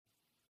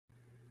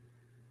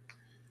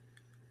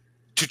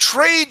To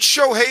trade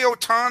Shohei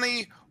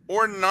Ohtani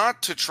or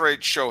not to trade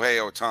Shohei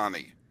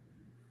Ohtani?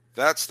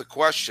 That's the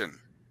question.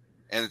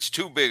 And it's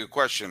too big a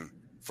question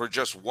for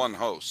just one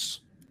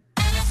host.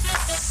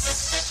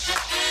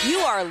 You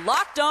are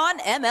Locked On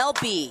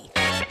MLB.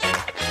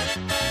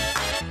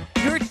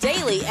 Your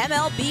daily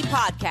MLB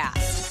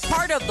podcast.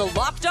 Part of the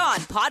Locked On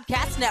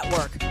Podcast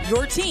Network.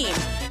 Your team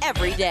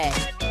every day.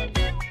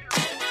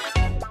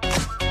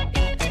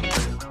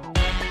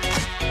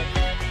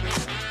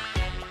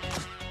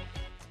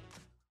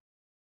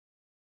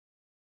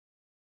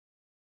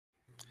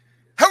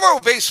 Hello,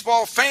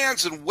 baseball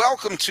fans, and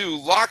welcome to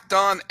Locked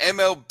On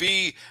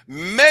MLB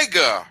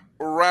Mega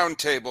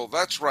Roundtable.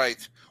 That's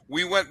right,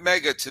 we went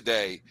mega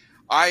today.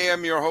 I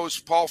am your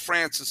host, Paul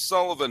Francis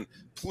Sullivan.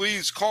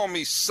 Please call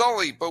me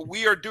Sully, but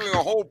we are doing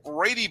a whole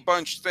Brady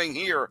Bunch thing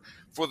here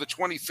for the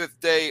 25th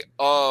day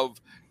of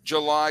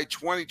July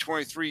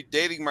 2023,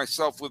 dating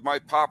myself with my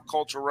pop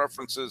culture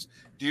references.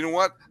 Do you know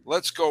what?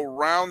 Let's go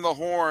round the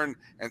horn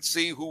and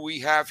see who we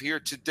have here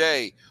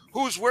today.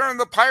 Who's wearing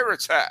the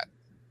Pirates hat?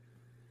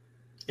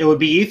 It would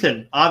be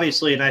Ethan,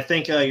 obviously, and I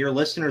think your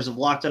listeners of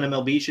Locked On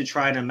MLB should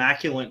try an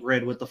immaculate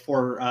grid with the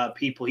four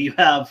people you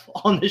have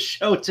on the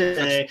show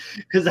today,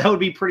 because that would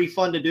be pretty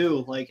fun to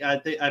do.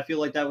 I feel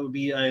like that would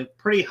be a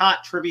pretty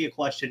hot trivia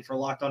question for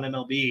Locked On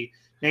MLB.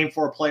 Name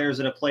four players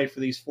that have played for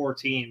these four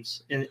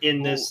teams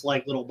in this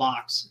little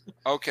box.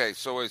 Okay,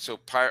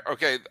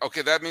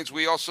 okay, that means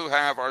we also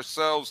have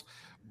ourselves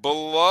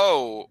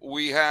below.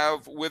 We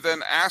have with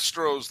an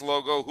Astros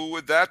logo. Who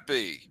would that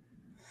be?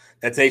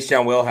 That's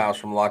H-Town Wheelhouse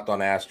from Locked On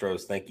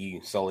Astros. Thank you,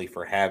 Sully,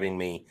 for having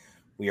me.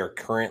 We are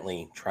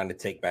currently trying to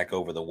take back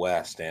over the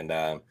West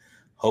and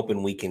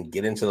hoping we can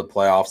get into the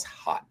playoffs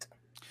hot.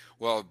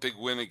 Well, a big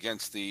win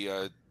against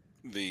the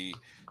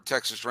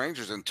Texas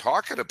Rangers. And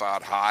talking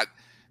about hot,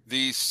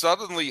 the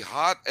suddenly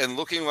hot and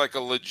looking like a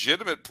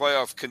legitimate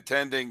playoff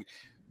contending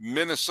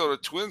Minnesota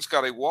Twins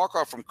got a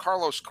walk-off from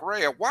Carlos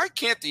Correa. Why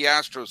can't the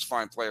Astros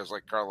find players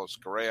like Carlos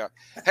Correa?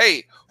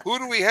 Hey, who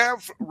do we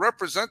have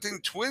representing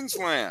Twins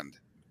land?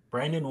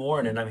 Brandon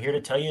Warren, and I'm here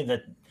to tell you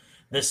that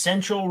the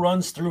Central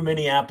runs through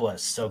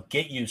Minneapolis, so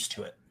get used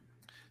to it.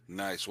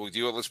 Nice. Well,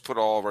 let's put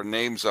all of our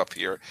names up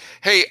here.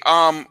 Hey,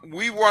 none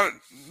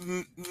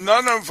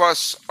of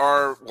us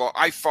are,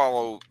 I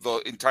follow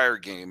the entire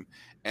game,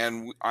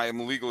 and I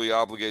am legally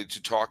obligated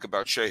to talk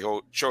about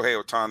Shohei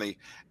Ohtani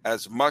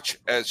as much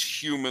as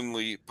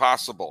humanly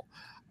possible.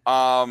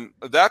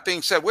 That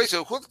being said,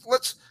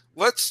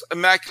 let's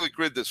immaculate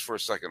grid this for a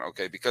second,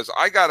 okay? Because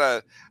I had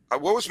a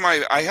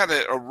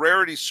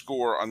rarity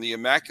score on the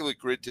immaculate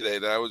grid today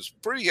that I was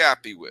pretty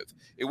happy with.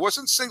 It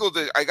wasn't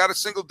I got a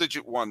single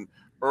digit one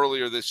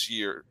earlier this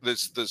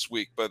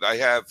week, but I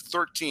have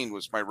 13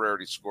 was my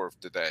rarity score of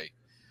today.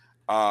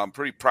 I'm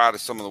pretty proud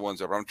of some of the ones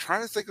I'm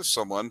trying to think of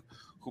someone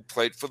who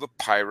played for the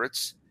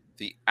Pirates,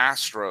 the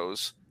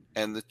Astros,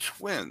 and the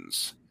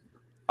Twins.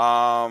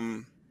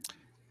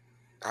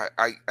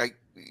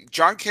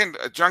 John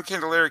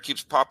Candelaria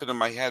keeps popping in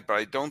my head, but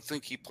I don't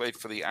think he played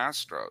for the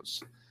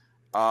Astros.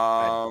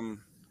 All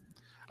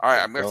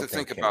right, I'm going to have to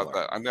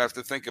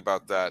think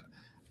about that.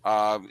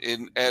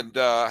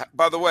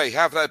 By the way,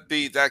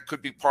 that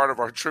could be part of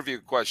our trivia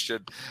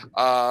question.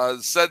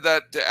 Said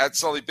that at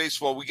Sully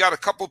Baseball. We got a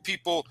couple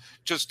people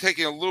just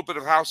taking a little bit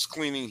of house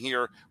cleaning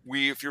here.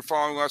 If you're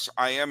following us,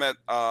 I am at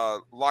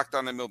Locked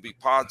On MLB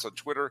Pods on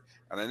Twitter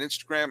and on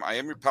Instagram. I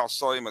am your pal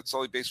Sully. I'm at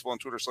Sully Baseball on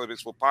Twitter, Sully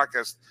Baseball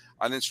Podcast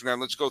on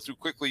Instagram. Let's go through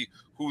quickly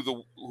who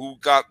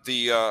got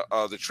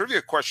the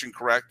trivia question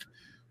correct,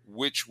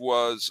 which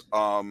was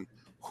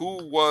who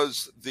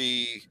was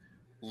the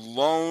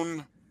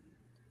lone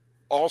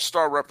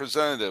all-star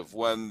representative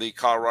when the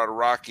Colorado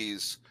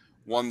Rockies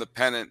won the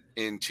pennant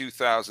in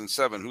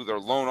 2007, who their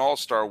lone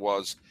all-star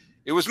was.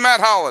 It was Matt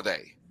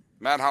Holliday.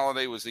 Matt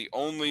Holliday was the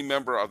only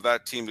member of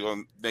that team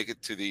to make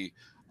it to the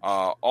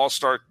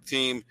all-star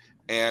team.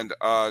 And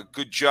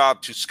good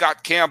job to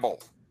Scott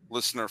Campbell,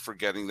 listener, for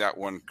getting that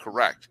one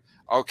correct.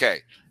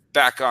 Okay,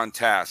 back on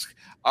task.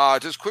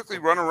 Just quickly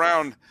run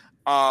around.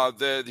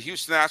 The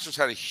Houston Astros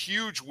had a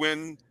huge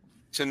win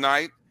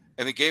tonight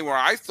in a game where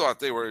I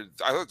thought they were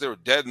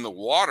dead in the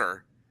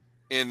water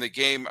in the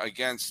game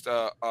against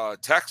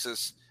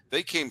Texas.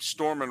 They came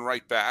storming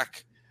right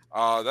back.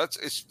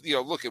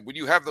 Look, when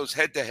you have those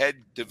head-to-head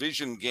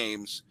division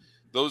games,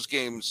 those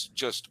games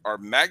just are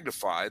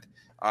magnified.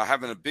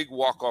 Having a big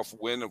walk-off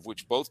win of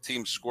which both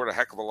teams scored a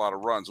heck of a lot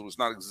of runs. It was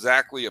not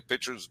exactly a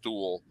pitcher's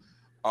duel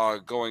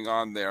going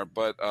on there,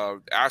 but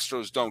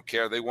Astros don't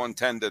care. They won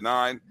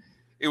 10-9.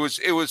 It was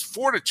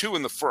 4-2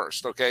 in the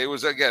first. Okay, it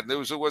wasn't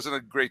a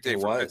great day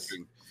for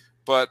pitching,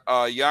 but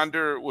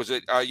Yainer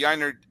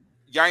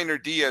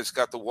Diaz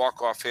got the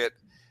walk-off hit,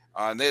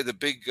 and they had the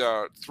big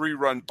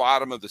 3-run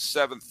bottom of the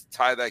seventh to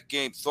tie that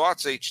game.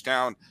 Thoughts,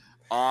 H-Town,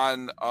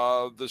 on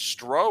the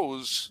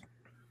Stros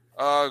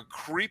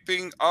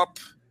creeping up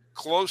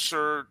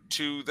closer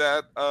to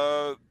that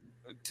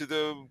to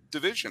the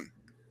division?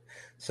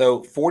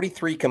 So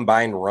 43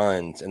 combined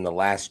runs in the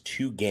last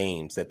two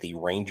games that the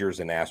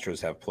Rangers and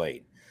Astros have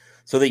played.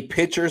 So the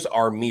pitchers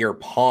are mere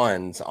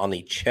pawns on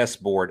the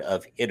chessboard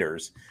of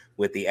hitters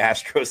with the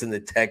Astros and the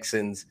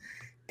Texans.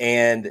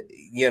 And,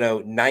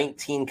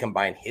 19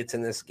 combined hits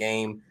in this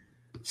game.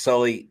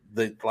 Sully,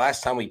 the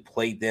last time we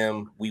played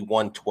them, we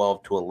won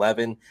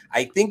 12-11.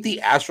 I think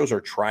the Astros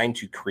are trying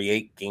to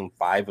create Game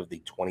 5 of the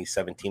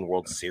 2017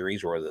 World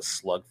Series, or the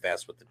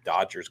slugfest with the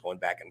Dodgers going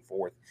back and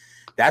forth.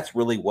 That's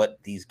really what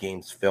these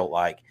games felt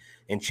like.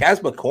 And Chas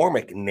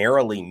McCormick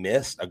narrowly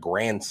missed a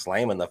grand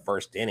slam in the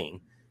first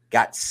inning,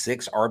 got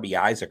 6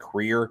 RBIs, a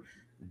career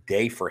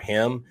day for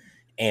him.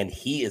 And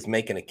he is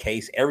making a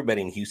case.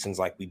 Everybody in Houston's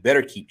like, we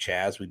better keep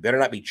Chas. We better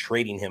not be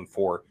trading him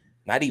for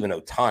not even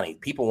Ohtani.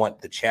 People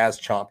want the Chas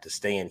Chomp to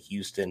stay in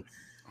Houston.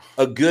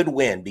 A good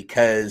win,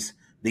 because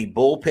the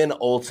bullpen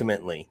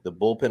ultimately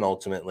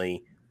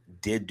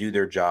did do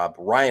their job.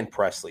 Ryan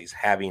Presley's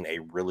having a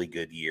really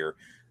good year,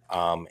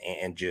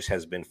 and just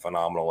has been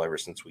phenomenal ever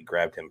since we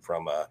grabbed him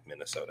from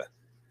Minnesota.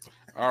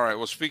 All right.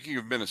 Well, speaking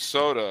of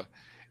Minnesota,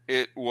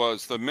 it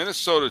was the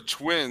Minnesota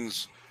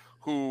Twins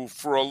who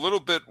for a little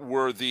bit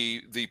were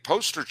the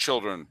poster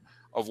children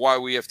of why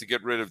we have to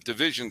get rid of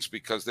divisions,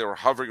 because they were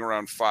hovering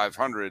around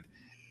 500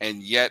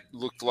 and yet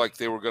looked like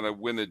they were going to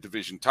win a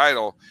division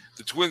title.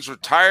 The Twins were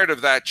tired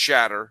of that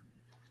chatter,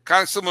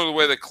 kind of similar to the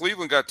way that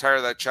Cleveland got tired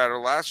of that chatter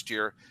last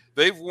year.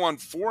 They've won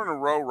 4 in a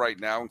row right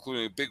now,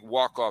 including a big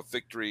walk-off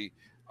victory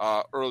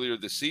earlier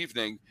this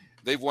evening.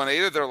 They've won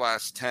 8 of their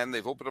last 10.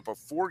 They've opened up a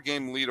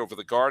 4-game lead over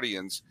the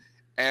Guardians.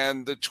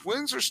 And the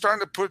Twins are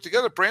starting to put it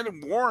together.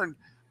 Brandon Warren,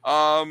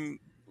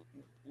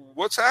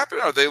 what's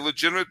happening? Are they a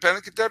legitimate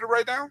pennant contender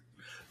right now?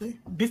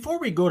 Before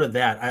we go to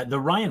that, the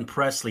Ryan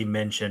Presley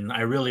mention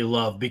I really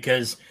love,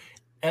 because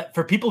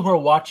for people who are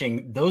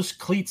watching, those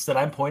cleats that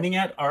I'm pointing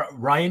at are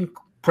Ryan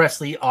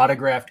Presley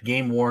autographed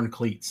game-worn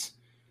cleats.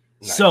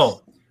 Nice.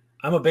 So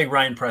I'm a big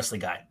Ryan Presley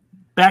guy.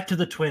 Back to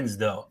the Twins,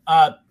 though.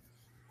 As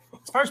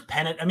far as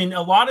pennant, I mean,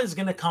 a lot is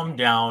going to come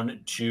down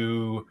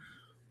to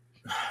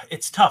 –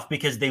 it's tough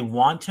because they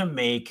want to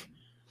make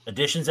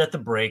additions at the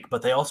break,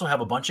 but they also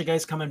have a bunch of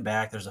guys coming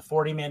back. There's a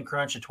 40-man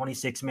crunch, a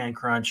 26-man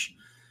crunch,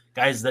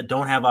 guys that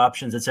don't have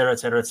options, et cetera, et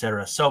cetera, et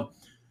cetera. So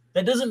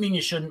that doesn't mean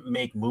you shouldn't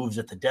make moves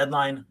at the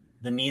deadline.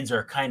 The needs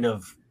are kind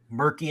of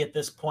murky at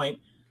this point,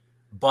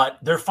 but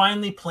they're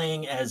finally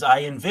playing as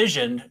I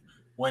envisioned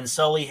when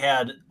Sully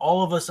had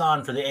all of us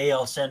on for the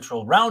AL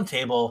Central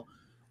Roundtable,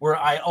 where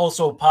I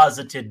also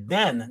posited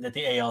then that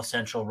the AL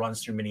Central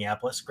runs through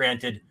Minneapolis.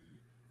 Granted,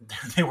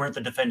 they weren't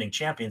the defending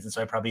champions, and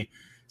so I probably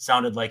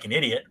sounded like an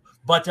idiot.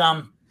 But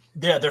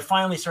they're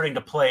finally starting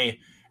to play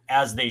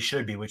as they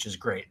should be, which is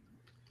great.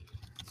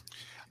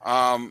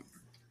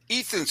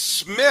 Ethan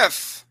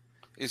Smith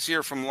is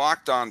here from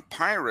Locked On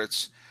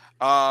Pirates.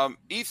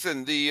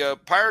 Ethan, the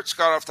Pirates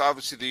got off to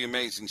obviously the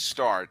amazing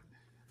start.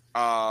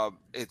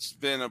 It's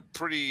been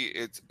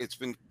it's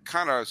been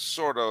kind of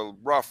sort of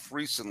rough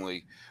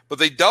recently, but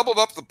they doubled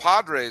up the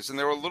Padres, and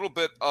they were a little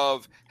bit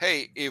of,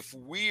 hey, if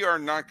we are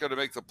not going to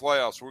make the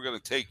playoffs, we're going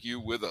to take you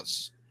with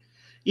us.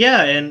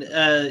 Yeah, and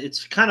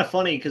it's kind of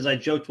funny because I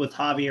joked with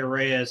Javier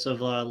Reyes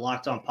of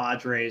Locked On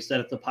Padres that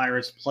if the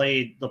Pirates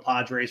played the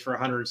Padres for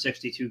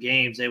 162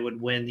 games, they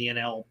would win the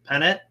NL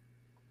pennant,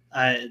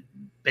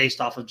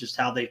 based off of just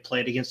how they've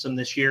played against them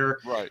this year.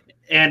 Right.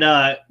 And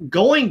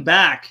going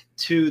back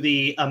to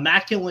the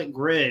immaculate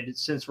grid,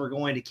 since we're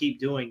going to keep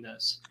doing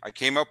this. I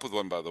came up with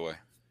one, by the way.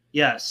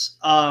 Yes.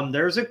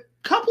 There's a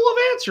couple of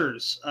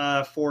answers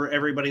for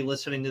everybody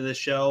listening to this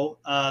show.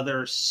 There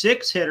are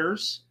 6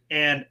 hitters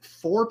and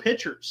 4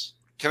 pitchers.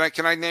 Can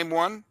I name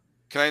one?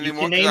 Can I name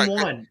one? Name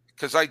one.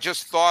 Because I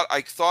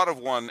thought of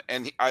one,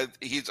 and I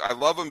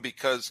love him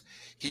because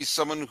he's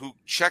someone who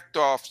checked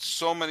off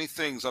so many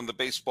things on the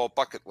baseball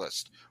bucket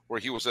list,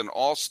 where he was an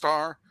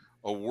all-star,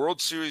 a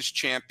World Series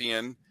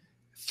champion,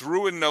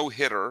 threw a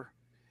no-hitter,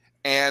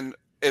 and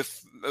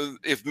if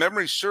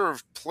memory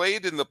served,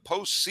 played in the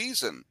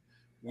postseason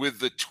with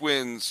the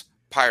Twins,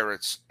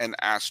 Pirates, and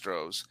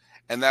Astros,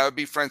 and that would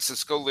be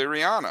Francisco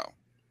Liriano.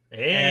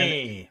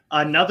 Hey.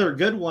 And another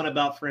good one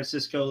about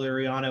Francisco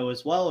Liriano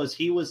as well is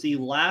he was the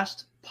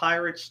last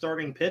Pirates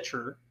starting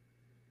pitcher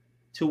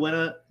to win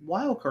a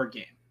wild card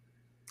game.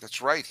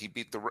 That's right. He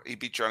beat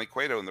Johnny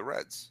Cueto in the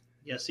Reds.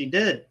 Yes, he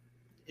did.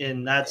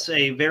 And that's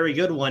a very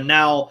good one.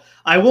 Now,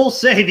 I will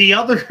say the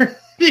other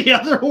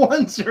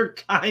ones are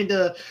kind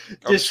of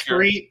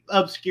obscure. You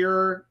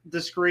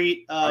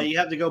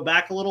have to go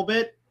back a little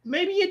bit.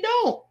 Maybe you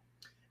don't.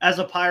 As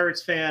a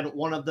Pirates fan,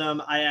 one of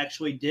them I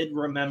actually did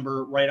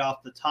remember right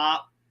off the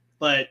top,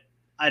 but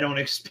I don't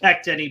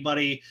expect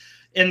anybody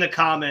in the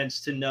comments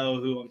to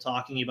know who I'm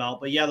talking about.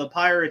 But yeah, the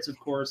Pirates, of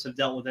course, have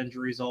dealt with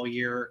injuries all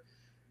year.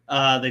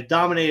 They've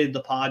dominated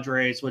the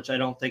Padres, which I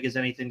don't think is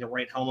anything to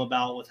write home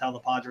about with how the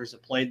Padres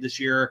have played this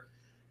year.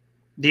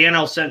 The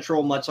NL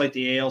Central, much like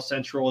the AL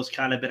Central, has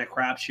kind of been a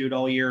crapshoot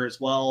all year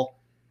as well.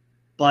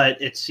 But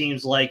it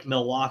seems like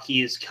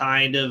Milwaukee is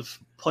kind of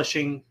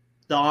pushing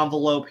the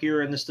envelope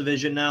here in this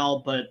division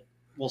now, but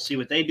we'll see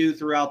what they do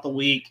throughout the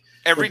week.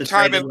 Every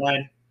time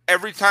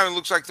every time it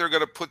looks like they're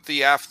going to put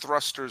the aft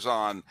thrusters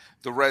on,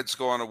 the Reds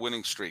go on a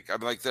winning streak. I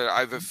mean, like I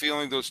have a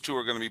feeling those two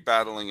are going to be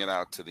battling it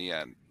out to the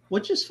end.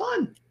 Which is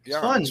fun. It's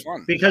Yeah, fun. it's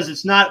fun. Because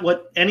it's not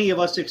what any of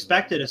us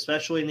expected,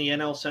 especially in the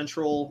NL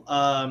Central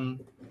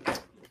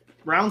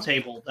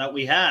roundtable that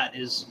we had.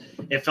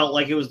 It felt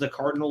like it was the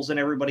Cardinals and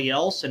everybody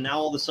else, and now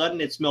all of a sudden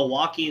it's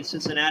Milwaukee and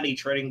Cincinnati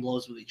trading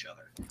blows with each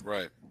other.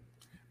 Right.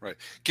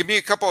 Give me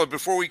a couple of,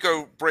 before we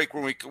go break,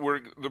 when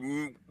we're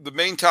the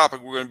main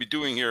topic we're going to be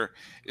doing here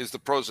is the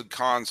pros and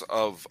cons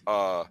of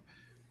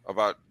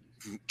about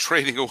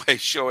trading away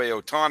Shohei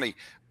Ohtani.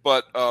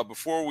 But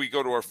before we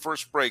go to our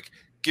first break,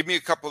 give me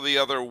a couple of the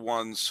other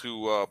ones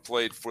who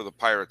played for the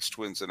Pirates,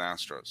 Twins, and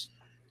Astros.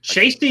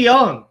 Chase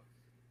DeYoung.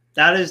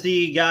 That is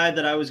the guy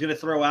that I was going to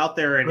throw out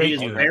there, and he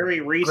is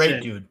very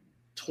recent. Great dude.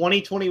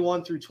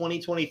 2021 through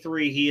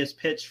 2023, he has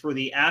pitched for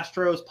the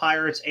Astros,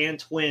 Pirates, and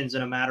Twins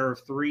in a matter of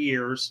 3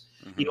 years.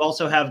 Mm-hmm. You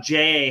also have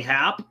J.A.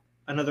 Happ,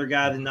 another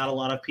guy that not a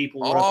lot of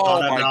people would have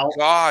thought about. Oh,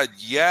 my God,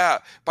 yeah.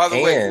 By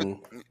the way,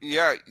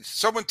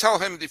 someone tell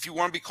him if you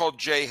want to be called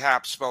J.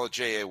 Happ, spell it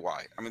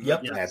J-A-Y. I mean,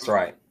 that's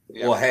right.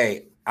 Yeah. Well,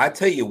 hey, I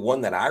tell you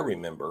one that I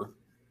remember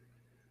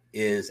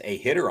is a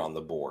hitter on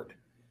the board.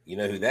 You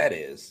know who that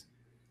is?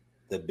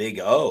 The Big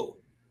O,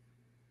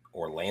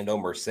 Orlando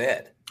Merced.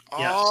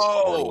 Yes.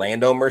 Oh,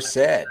 Orlando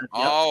Merced.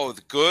 Oh,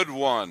 the good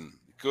one.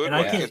 Good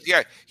one.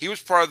 Yeah, he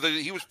was part of the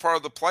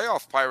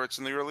playoff Pirates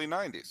in the early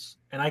 90s.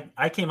 And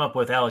I came up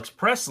with Alex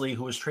Presley,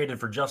 who was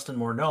traded for Justin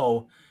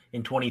Morneau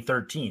in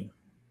 2013.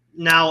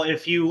 Now,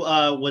 if you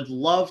would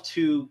love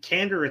to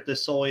candor at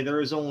this, Sully,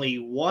 there is only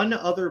one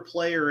other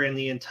player in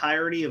the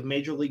entirety of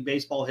Major League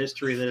Baseball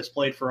history that has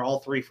played for all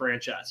three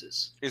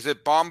franchises. Is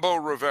it Bombo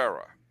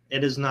Rivera?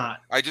 It is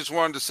not. I just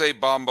wanted to say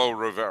Bombo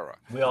Rivera.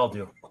 We all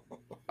do.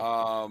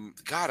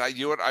 God,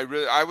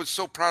 I was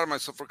so proud of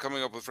myself for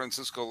coming up with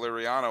Francisco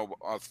Liriano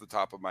off the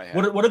top of my head.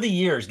 What are the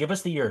years? Give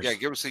us the years. Yeah,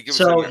 give us.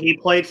 So he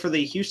played for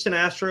the Houston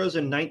Astros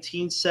in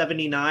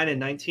 1979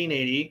 and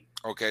 1980.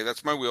 Okay,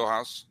 that's my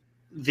wheelhouse.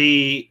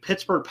 The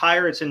Pittsburgh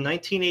Pirates in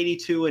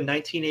 1982 and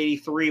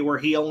 1983, where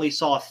he only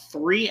saw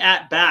 3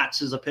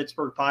 at-bats as a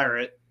Pittsburgh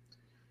Pirate.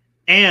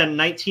 And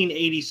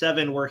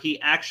 1987, where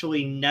he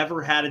actually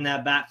never had an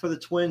at-bat for the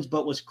Twins,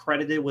 but was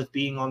credited with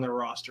being on their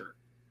roster.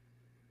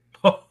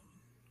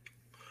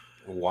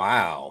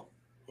 Wow.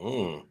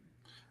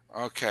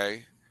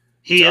 Okay.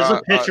 He is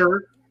a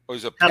pitcher.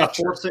 He's a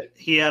pitcher.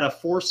 He had a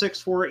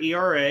 4.64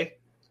 ERA.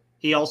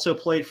 He also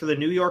played for the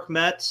New York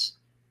Mets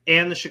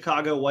and the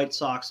Chicago White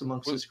Sox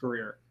amongst his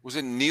career. Was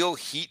it Neil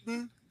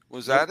Heaton?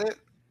 Was that it?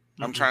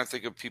 Mm-hmm. I'm trying to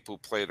think of people who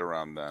played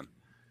around then.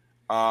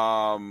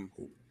 Oh,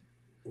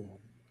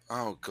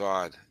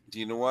 God. Do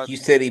you know what? You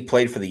said he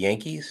played for the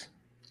Yankees?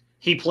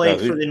 He played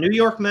for the New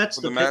York Mets,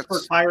 the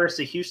Pittsburgh Pirates,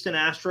 the Houston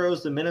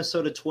Astros, the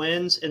Minnesota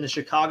Twins, and the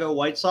Chicago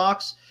White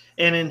Sox.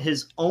 And in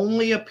his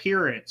only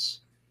appearance,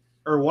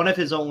 or one of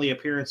his only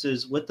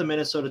appearances with the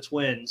Minnesota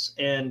Twins,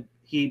 and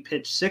he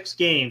pitched 6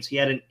 games, he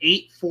had an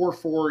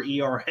 8.44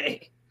 ERA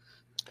with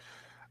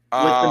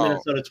the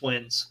Minnesota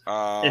Twins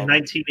in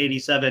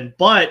 1987,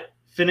 but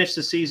finished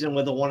the season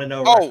with a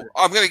 1-0 record.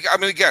 I'm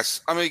gonna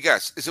guess.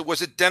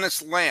 Was it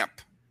Dennis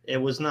Lamp? It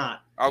was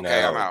not.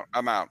 Okay, no.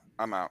 I'm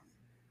out.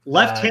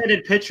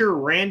 Left-handed pitcher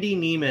Randy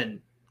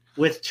Neiman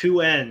with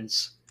 2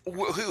 N's.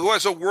 Who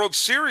has a World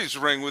Series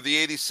ring with the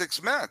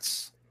 86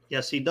 Mets.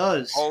 Yes, he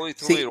does. Holy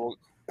Toledo.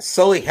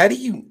 Sully, how do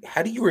you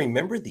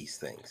remember these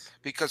things?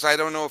 Because I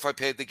don't know if I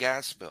paid the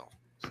gas bill.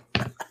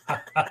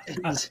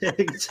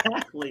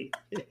 Exactly.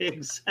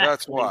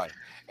 That's why.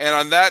 And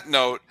on that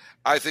note,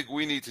 I think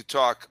we need to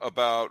talk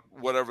about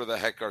whatever the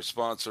heck our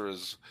sponsor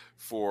is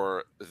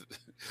for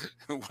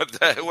whoever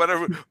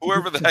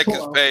the heck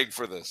is paying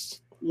for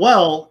this.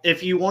 Well,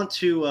 if you want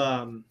to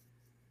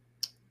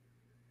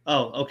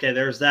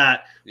there's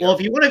that. Yeah. Well,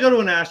 if you want to go to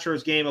an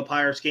Astros game, a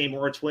Pirates game,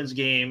 or a Twins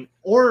game,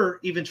 or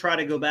even try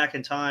to go back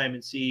in time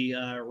and see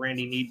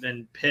Randy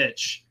Neiman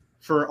pitch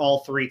for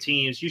all 3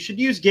 teams, you should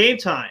use Game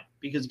Time,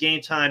 because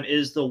Game Time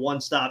is the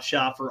one-stop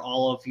shop for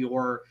all of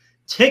your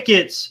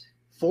tickets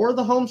for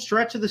the home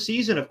stretch of the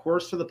season. Of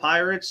course, for the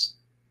Pirates,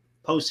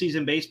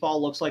 postseason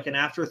baseball looks like an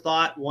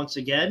afterthought once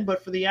again,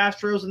 but for the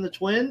Astros and the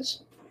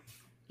Twins,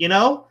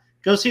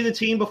 go see the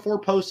team before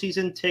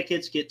postseason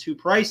tickets get too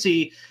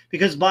pricey,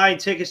 because buying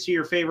tickets to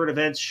your favorite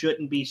events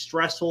shouldn't be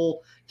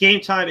stressful. Game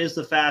Time is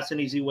the fast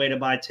and easy way to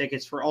buy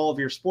tickets for all of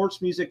your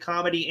sports, music,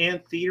 comedy,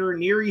 and theater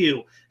near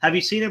you. Have you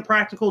seen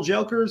Impractical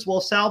Jokers?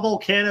 Well, Sal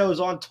Vulcano is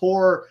on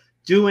tour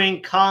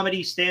doing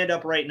comedy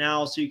stand-up right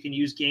now, so you can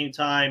use Game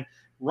Time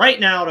right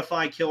now to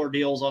find killer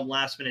deals on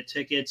last-minute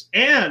tickets.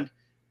 And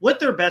with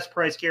their best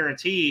price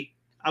guarantee,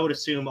 I would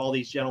assume all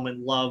these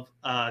gentlemen love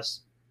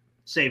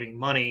saving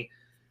money.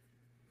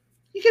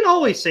 You can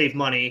always save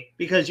money,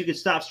 because you can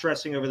stop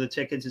stressing over the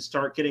tickets and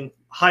start getting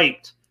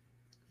hyped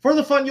for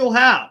the fun you'll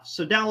have.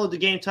 So download the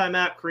Game Time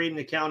app, create an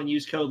account, and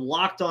use code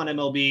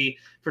LOCKEDONMLB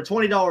for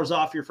 $20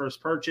 off your first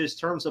purchase.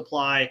 Terms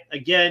apply.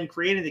 Again,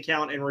 create an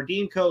account and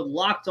redeem code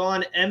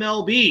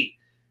LOCKEDONMLB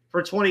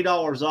for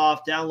 $20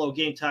 off. Download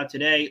Game Time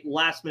today.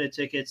 Last minute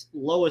tickets,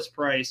 lowest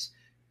price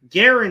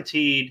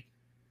guaranteed.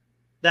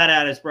 That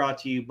ad is brought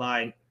to you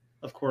by,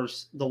 of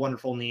course, the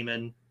wonderful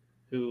Neiman,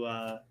 who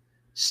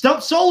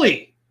stumped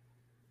Sully,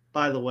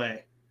 by the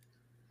way.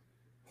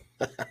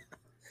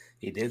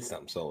 He did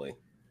stump Sully.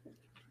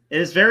 It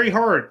is very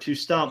hard to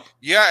stump.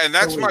 Yeah, and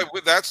that's Sully.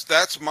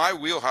 that's my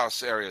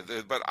wheelhouse area.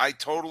 But I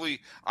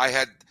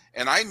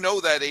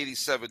know that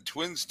 87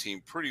 Twins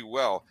team pretty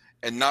well,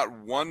 and not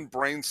one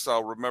brain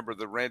cell remember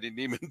that Randy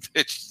Neiman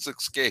pitched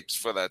 6 games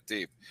for that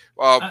team.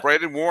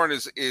 Brandon Warren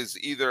is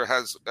either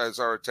has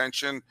our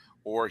attention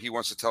or he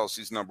wants to tell us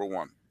he's number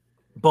one.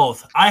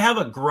 Both. I have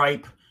a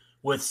gripe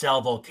with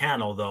Sal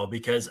Vulcano, though,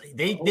 because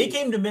they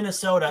came to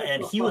Minnesota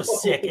and he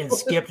was sick and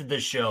skipped the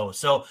show.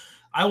 So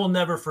I will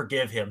never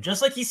forgive him.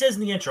 Just like he says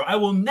in the intro, I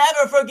will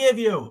never forgive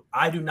you.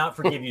 I do not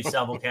forgive you,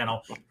 Sal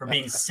Vulcano, for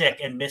being sick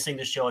and missing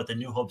the show at the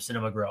New Hope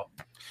Cinema Grill.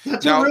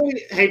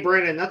 Hey,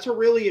 Brandon, that's a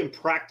really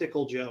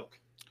impractical joke.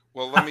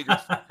 Well, let me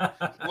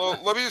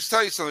just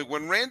tell you something.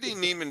 When Randy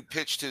Neiman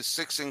pitched his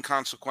 6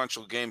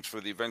 inconsequential games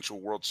for the eventual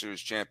World Series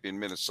champion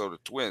Minnesota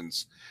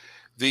Twins,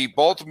 the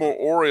Baltimore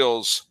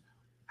Orioles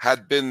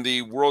had been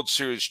the World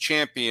Series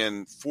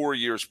champion 4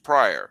 years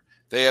prior.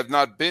 They have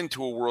not been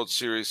to a World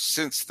Series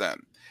since then.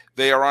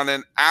 They are on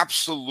an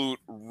absolute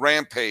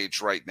rampage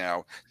right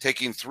now,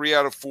 taking 3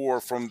 out of 4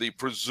 from the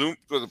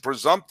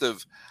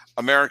presumptive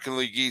American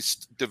League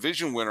East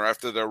division winner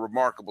after their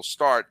remarkable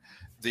start,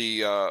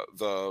 the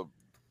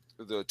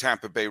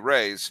Tampa Bay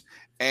Rays,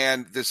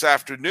 and this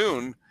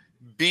afternoon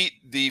beat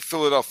the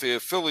Philadelphia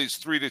Phillies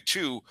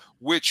 3-2,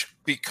 which,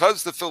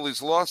 because the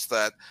Phillies lost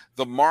that,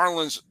 the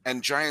Marlins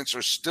and Giants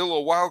are still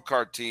a wild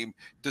card team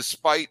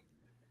despite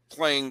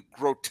playing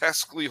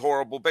grotesquely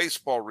horrible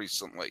baseball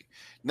recently.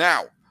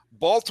 Now,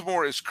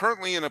 Baltimore is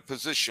currently in a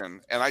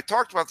position, and I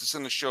talked about this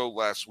in the show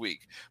last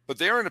week, but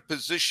they're in a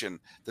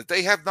position that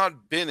they have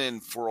not been in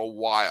for a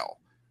while,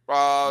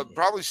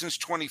 probably since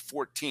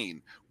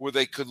 2014, where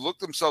they could look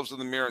themselves in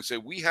the mirror and say,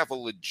 we have a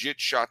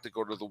legit shot to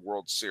go to the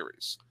World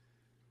Series.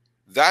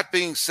 That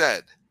being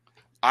said,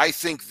 I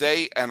think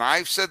and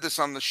I've said this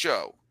on the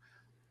show,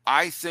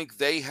 I think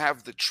they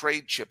have the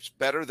trade chips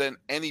better than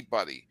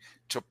anybody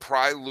to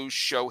pry loose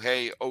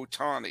Shohei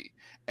Ohtani.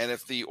 And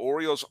if the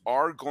Orioles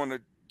are going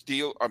to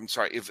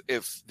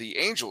if the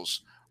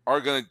Angels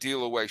are going to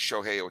deal away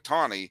Shohei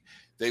Ohtani,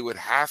 they would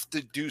have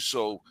to do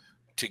so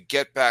to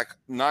get back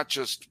not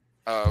just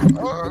a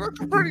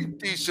pretty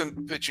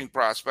decent pitching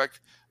prospect,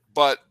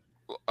 but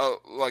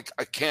like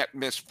a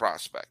can't-miss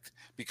prospect,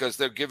 because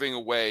they're giving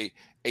away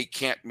a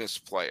can't-miss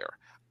player.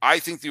 I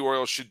think the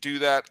Orioles should do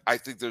that. I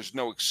think there's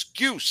no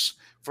excuse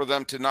for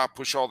them to not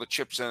push all the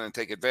chips in and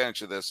take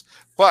advantage of this.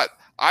 But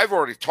I've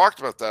already talked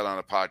about that on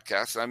a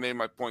podcast, and I made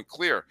my point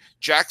clear.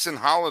 Jackson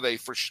Holiday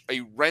for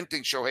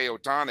renting Shohei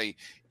Ohtani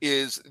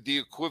is the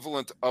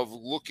equivalent of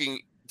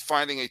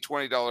finding a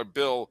 $20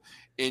 bill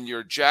in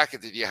your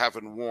jacket that you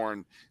haven't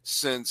worn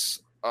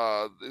since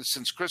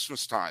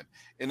Christmas time.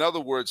 In other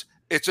words,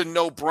 it's a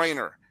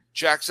no-brainer.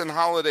 Jackson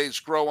Holidays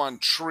grow on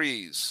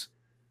trees.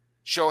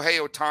 Shohei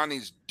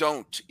Ohtani's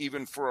don't,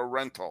 even for a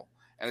rental,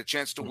 and a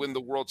chance to win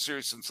the World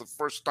Series since the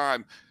first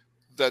time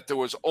that the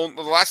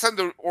last time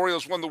the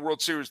Orioles won the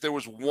World Series, there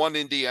was one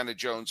Indiana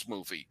Jones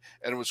movie,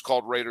 and it was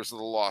called Raiders of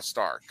the Lost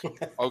Ark.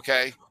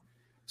 Okay?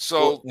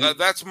 So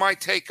that's my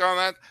take on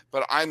that,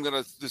 but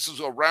this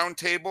is a round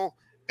table,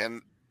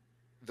 and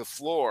the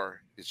floor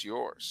is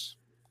yours.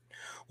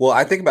 Well,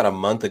 I think about a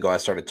month ago, I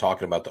started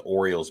talking about the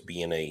Orioles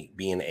being a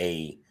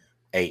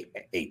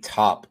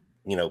top,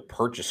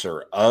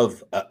 purchaser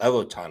of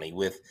Ohtani,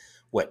 with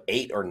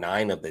 8 or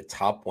 9 of the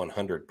top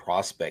 100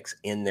 prospects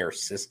in their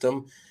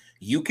system.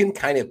 You can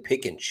kind of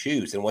pick and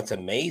choose. And what's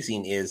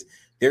amazing is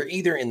they're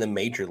either in the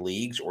major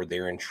leagues or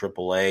they're in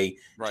AAA.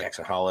 Right.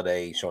 Jackson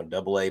Holiday showing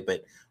AA.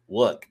 But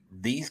look,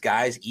 these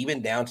guys,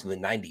 even down to the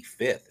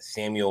 95th,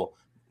 Samuel,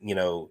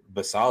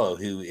 Basallo,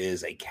 who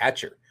is a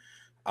catcher.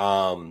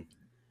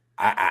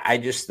 I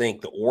just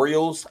think the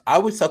Orioles, I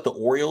always thought the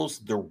Orioles,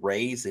 the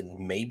Rays, and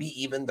maybe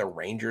even the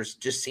Rangers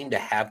just seem to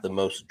have the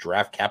most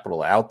draft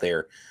capital out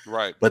there.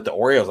 Right. But the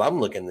Orioles, I'm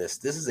looking at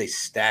this is a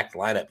stacked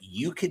lineup.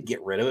 You could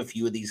get rid of a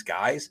few of these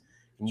guys,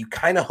 and you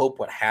kind of hope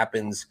what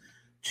happens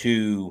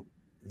in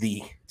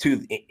the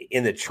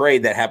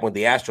trade that happened with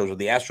the Astros, where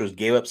the Astros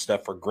gave up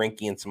stuff for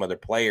Greinke and some other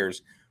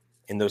players,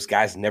 and those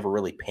guys never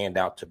really panned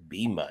out to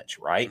be much,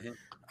 right? Mm-hmm.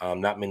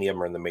 Not many of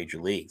them are in the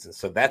major leagues. And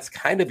so that's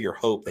kind of your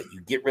hope, that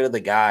you get rid of the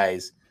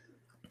guys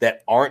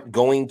that aren't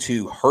going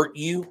to hurt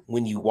you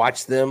when you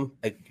watch them,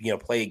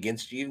 play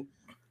against you.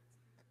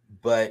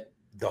 But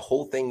the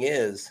whole thing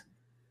is,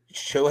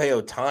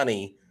 Shohei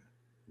Ohtani,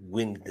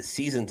 when the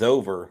season's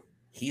over,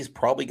 he's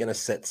probably going to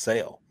set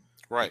sail.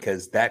 Right.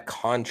 Because that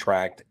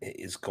contract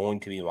is going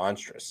to be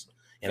monstrous.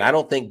 And I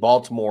don't think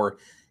Baltimore,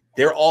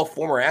 they're all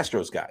former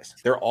Astros guys.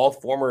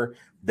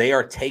 They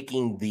are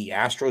taking the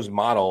Astros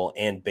model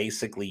and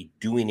basically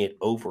doing it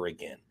over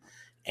again.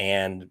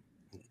 And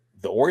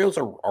the Orioles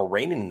are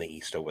reigning in the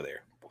East over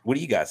there. What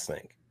do you guys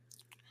think?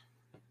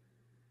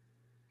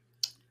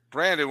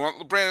 Brandon,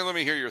 let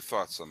me hear your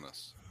thoughts on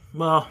this.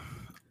 Well,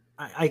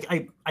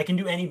 I can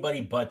do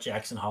anybody but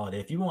Jackson Holiday.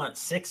 If you want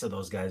 6 of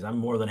those guys, I'm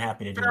more than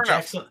happy to do it.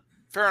 Jackson.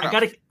 Fair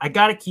enough. I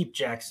gotta keep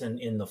Jackson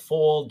in the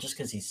fold just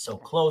because he's so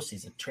close.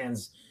 He's a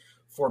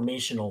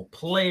transformational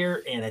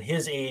player, and at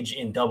his age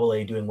in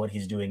AA, doing what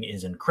he's doing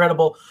is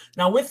incredible.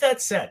 Now, with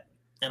that said,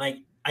 and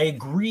I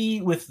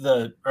agree with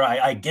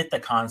I get the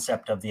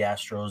concept of the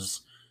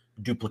Astros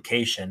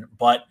duplication,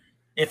 but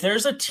if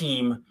there's a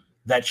team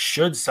that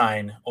should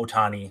sign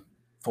Ohtani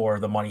for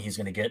the money he's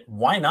going to get,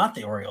 why not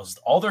the Orioles?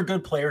 All their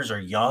good players are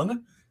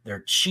young,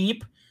 they're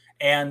cheap,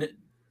 and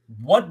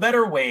what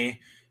better way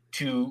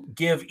to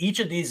give each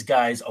of these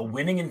guys a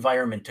winning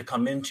environment to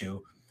come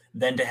into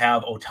than to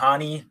have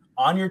Ohtani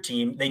on your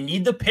team? They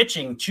need the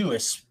pitching too,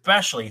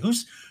 especially.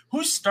 Who's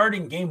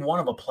starting game 1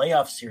 of a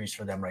playoff series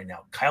for them right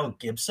now? Kyle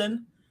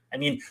Gibson? I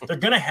mean, they're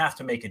going to have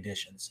to make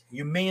additions.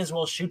 You may as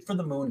well shoot for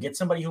the moon, get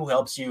somebody who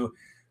helps you,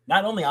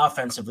 not only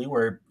offensively,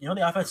 where,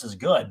 the offense is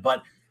good,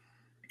 but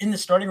in the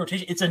starting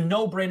rotation, it's a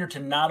no-brainer to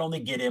not only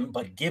get him,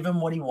 but give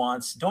him what he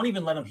wants. Don't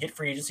even let him hit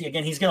free agency.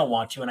 Again, he's going to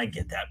want you, and I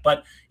get that.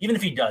 But even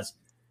if he does,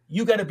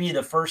 you got to be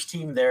the first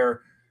team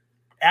there.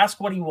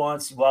 Ask what he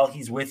wants while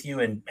he's with you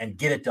and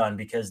get it done,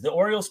 because the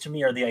Orioles, to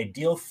me, are the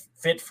ideal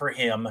fit for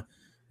him,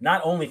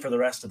 not only for the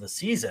rest of the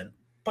season,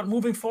 but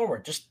moving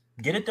forward. Just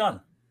get it done.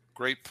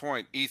 Great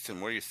point. Ethan,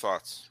 what are your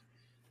thoughts?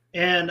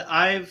 And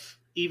I've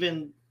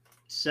even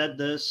said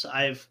this.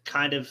 I've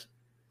kind of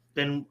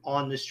been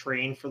on this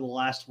train for the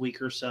last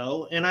week or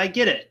so, and I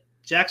get it.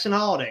 Jackson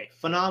Holiday,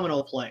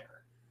 phenomenal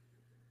player.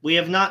 We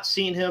have not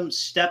seen him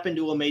step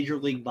into a major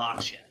league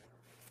box yet.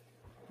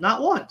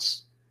 Not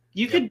once.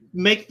 You could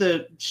make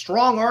the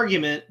strong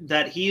argument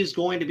that he is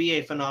going to be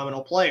a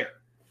phenomenal player.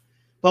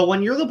 But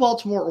when you're the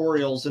Baltimore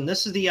Orioles, and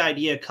this is the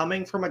idea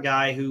coming from a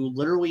guy who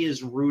literally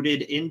is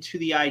rooted into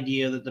the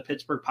idea that the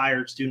Pittsburgh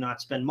Pirates do not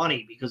spend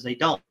money because they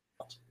don't.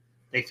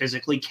 They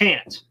physically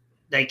can't.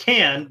 They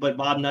can, but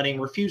Bob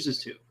Nutting refuses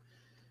to.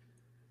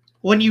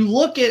 When you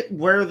look at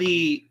where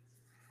the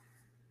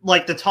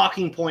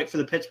talking point for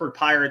the Pittsburgh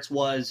Pirates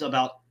was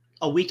about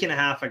a week and a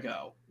half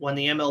ago when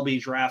the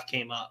MLB draft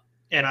came up,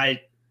 and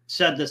I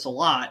said this a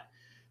lot,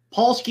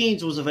 Paul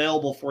Skeens was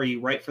available for you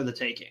right for the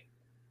taking.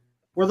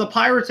 Were the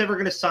Pirates ever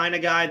going to sign a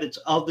guy that's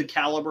of the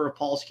caliber of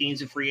Paul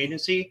Skeens in free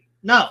agency?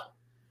 No.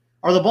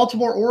 Are the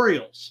Baltimore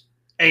Orioles,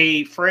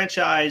 a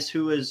franchise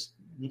who has,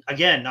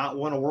 again, not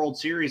won a World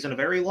Series in a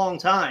very long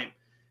time,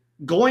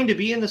 going to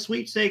be in the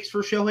sweepstakes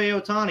for Shohei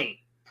Ohtani?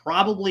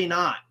 Probably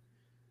not.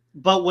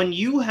 But when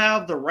you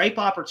have the ripe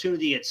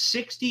opportunity at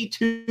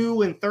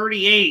 62 and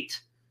 38,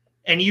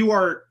 and you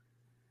are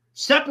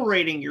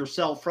separating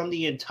yourself from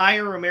the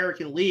entire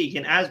American League,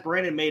 and as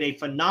Brandon made a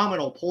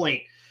phenomenal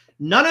point,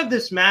 none of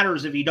this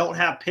matters if you don't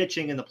have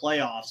pitching in the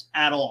playoffs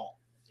at all.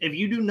 If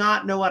you do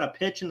not know how to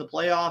pitch in the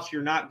playoffs,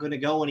 you're not going to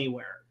go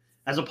anywhere.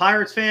 As a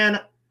Pirates fan,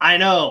 I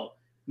know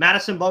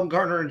Madison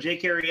Bumgarner and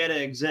Jake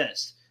Arrieta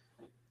exist.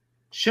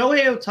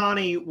 Shohei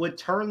Ohtani would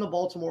turn the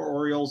Baltimore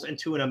Orioles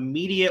into an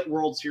immediate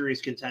World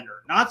Series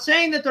contender. Not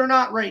saying that they're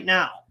not right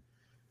now,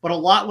 but a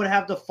lot would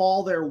have to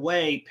fall their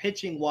way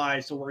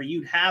pitching-wise to where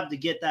you'd have to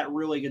get that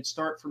really good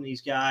start from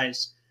these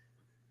guys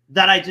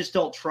that I just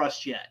don't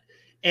trust yet.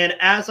 And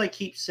as I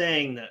keep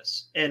saying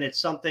this, and it's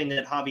something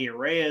that Javier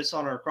Reyes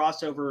on our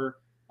crossover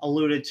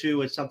alluded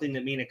to, it's something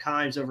that Mina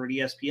Kimes over at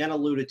ESPN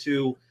alluded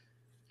to,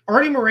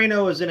 Artie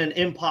Moreno is in an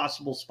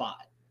impossible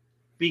spot.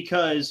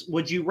 Because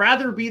would you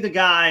rather be the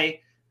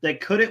guy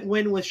that couldn't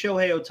win with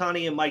Shohei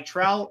Ohtani and Mike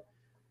Trout,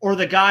 or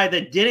the guy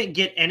that didn't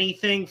get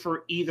anything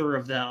for either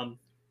of them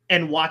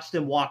and watch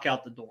them walk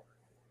out the door?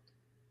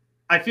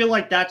 I feel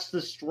like that's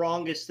the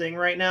strongest thing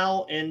right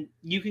now. And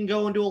you can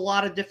go into a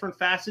lot of different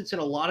facets in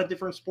a lot of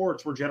different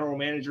sports where general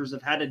managers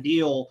have had to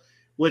deal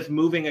with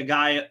moving a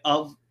guy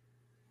of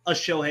a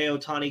Shohei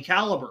Ohtani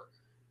caliber.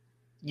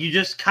 You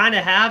just kind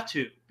of have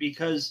to,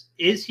 because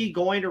is he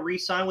going to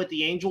re-sign with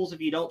the Angels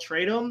if you don't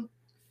trade him?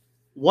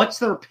 What's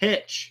their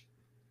pitch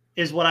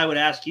is what I would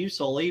ask you,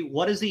 Sully.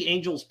 What is the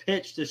Angels'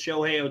 pitch to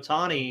Shohei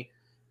Ohtani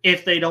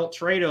if they don't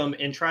trade him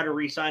and try to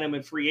re-sign him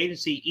in free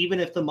agency, even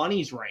if the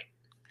money's right?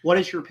 What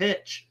is your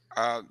pitch?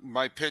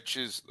 My pitch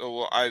is,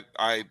 I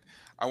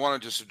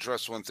want to just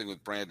address one thing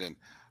with Brandon.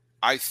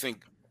 I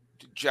think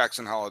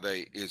Jackson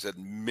Holiday is a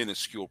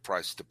minuscule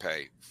price to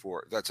pay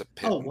for. That's a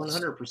pittance.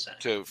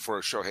 100%. For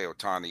a Shohei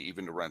Ohtani,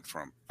 even to rent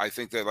from. I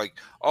think they're like,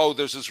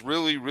 there's this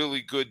really,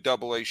 really good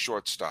AA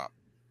shortstop.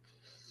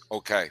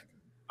 Okay.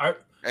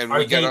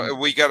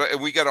 We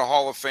got a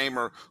Hall of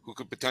Famer who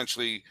could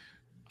potentially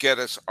get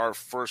us our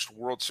first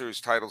World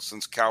Series title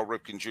since Cal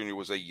Ripken Jr.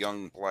 was a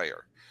young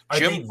player.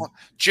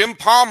 Jim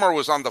Palmer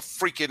was on the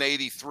freaking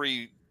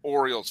 83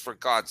 Orioles, for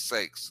God's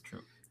sakes.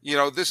 True.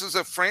 This is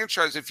a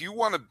franchise. If you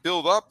want to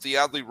build up the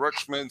Adley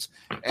Rutschmans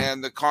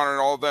and the Connor and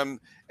all of them,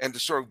 and to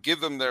sort of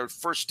give them their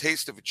first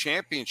taste of a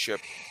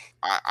championship,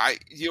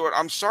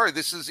 I'm sorry.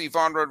 This is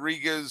Ivan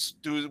Rodriguez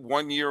do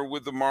 1 year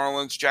with the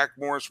Marlins, Jack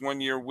Morris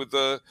 1 year with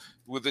the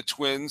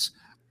Twins.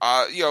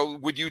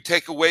 Would you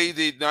take away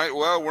the night?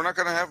 Well, we're not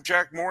going to have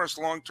Jack Morris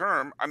long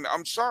term.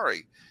 I'm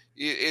sorry.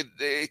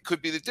 it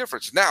could be the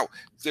difference. Now,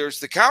 there's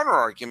the counter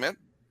argument.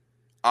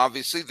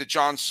 Obviously, the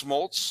John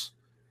Smoltz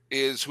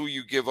is who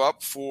you give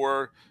up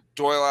for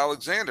Doyle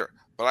Alexander.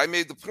 But I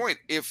made the point,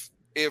 if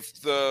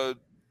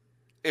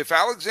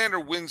Alexander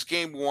wins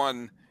game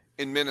 1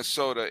 in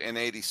Minnesota in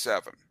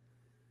 87,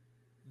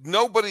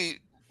 the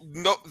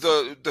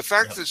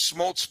fact that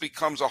Smoltz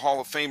becomes a Hall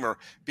of Famer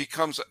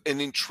becomes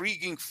an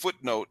intriguing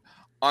footnote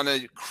on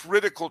a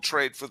critical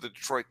trade for the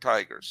Detroit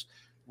Tigers.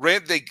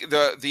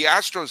 The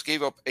Astros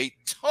gave up a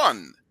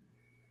ton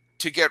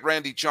to get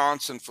Randy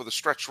Johnson for the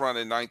stretch run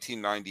in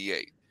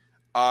 1998.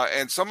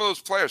 And some of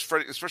those players,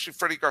 especially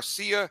Freddie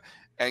Garcia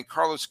and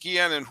Carlos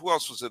Guillen, and who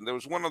else was in? There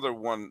was one other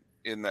one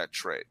in that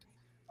trade.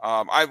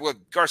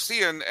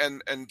 Garcia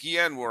and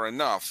Guillen were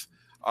enough.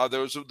 There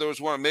was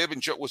one, it may have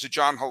been, was it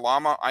John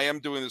Halama? I am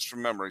doing this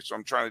from memory, so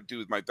I'm trying to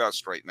do my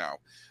best right now.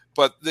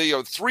 But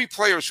the 3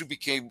 players who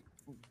became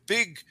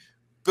big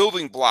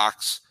building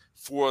blocks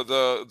for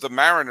the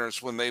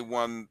Mariners when they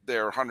won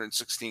their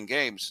 116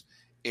 games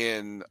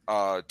in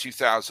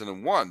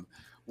 2001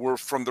 were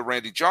from the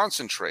Randy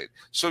Johnson trade.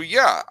 So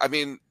yeah, I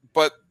mean,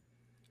 but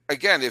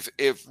again,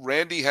 if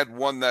Randy had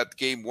won that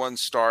game 1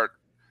 start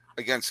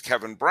against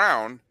Kevin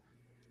Brown,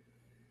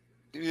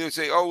 you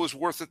say, oh, it was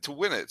worth it to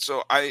win it.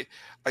 So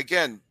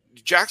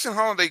Jackson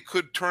Holliday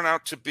could turn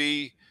out to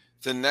be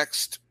the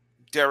next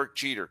Derek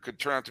Jeter, could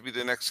turn out to be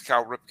the next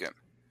Cal Ripken,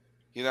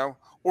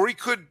 or he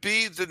could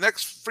be the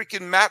next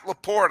freaking Matt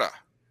Laporta.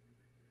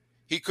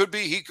 He could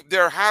be.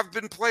 There have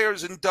been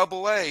players in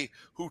AA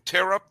who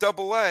tear up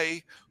AA,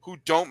 who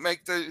don't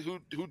make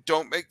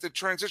the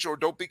transition or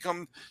don't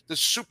become the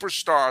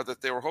superstar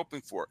that they were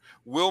hoping for.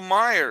 Will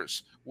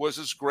Myers was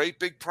this great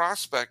big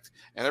prospect,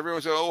 and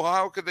everyone said, "Oh,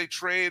 how could they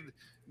trade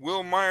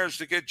Will Myers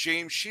to get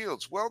James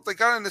Shields?" Well, they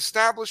got an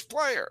established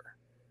player,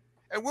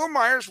 and Will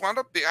Myers wound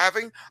up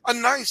having a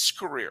nice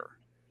career.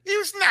 He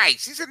was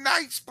nice. He's a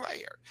nice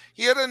player.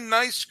 He had a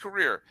nice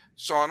career.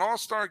 Saw an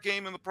all-star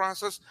game in the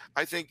process.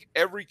 I think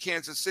every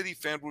Kansas City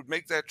fan would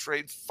make that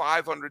trade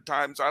 500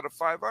 times out of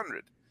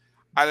 500.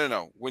 I don't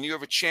know. When you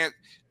have a chance,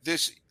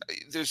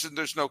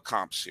 there's no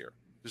comps here.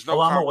 There's no.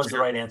 Halama was the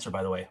right answer,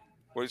 by the way.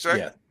 What did you say?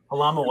 Yeah,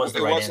 Halama was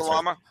the right answer.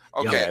 Halama?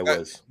 Okay, yeah, it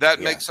was. That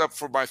makes up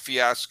for my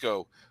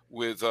fiasco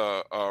with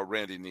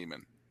Randy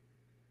Neiman.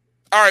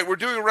 All right, we're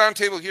doing a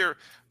roundtable here.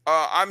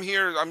 I'm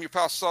here. I'm your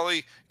pal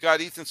Sully.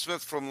 Got Ethan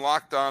Smith from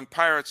Locked On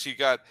Pirates. You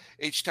got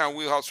H-Town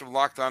Wheelhouse from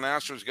Locked On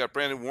Astros. You got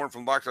Brandon Warren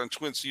from Locked On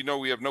Twins. So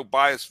we have no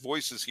biased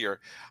voices here.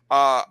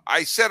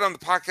 I said on the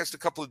podcast a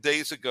couple of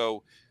days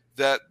ago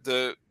that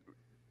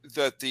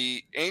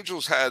the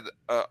Angels had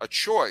a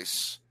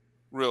choice,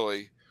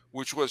 really,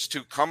 which was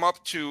to come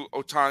up to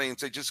Ohtani and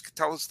say, just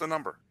tell us the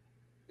number.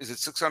 Is it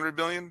 $600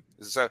 million?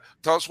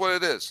 Tell us what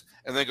it is.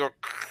 And they go,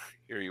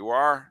 here you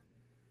are.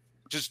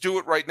 Just do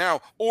it right now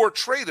or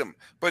trade him.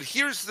 But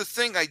here's the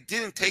thing I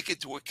didn't take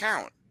into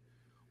account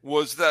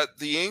was that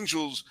the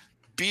Angels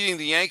beating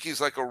the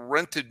Yankees like a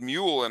rented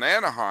mule in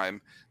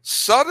Anaheim,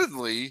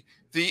 suddenly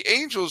the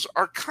Angels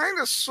are kind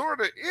of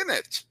sort of in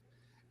it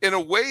in a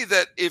way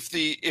that if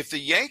the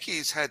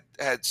Yankees had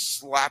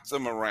slapped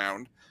them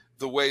around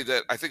the way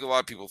that I think a lot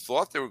of people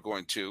thought they were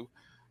going to,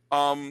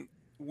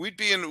 we'd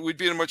be in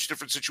a much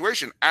different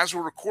situation. As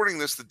we're recording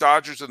this, the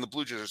Dodgers and the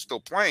Blue Jays are still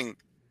playing.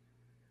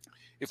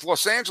 If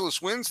Los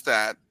Angeles wins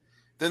that,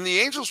 then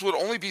the Angels would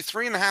only be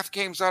 3.5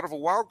 games out of a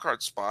wild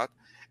card spot.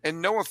 And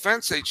no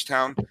offense,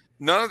 H-Town,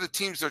 none of the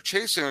teams they're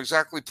chasing are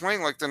exactly playing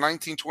like the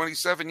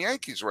 1927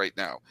 Yankees right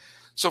now.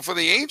 So for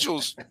the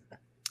Angels,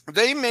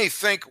 they may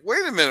think,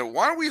 wait a minute,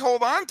 why don't we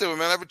hold on to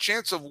him and have a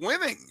chance of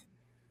winning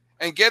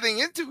and getting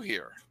into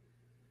here?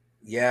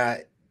 Yeah,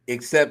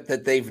 except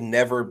that they've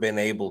never been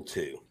able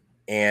to.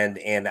 And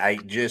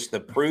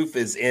the proof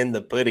is in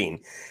the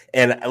pudding.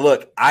 And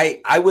look,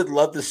 I would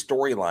love the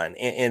storyline.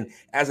 And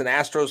as an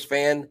Astros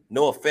fan,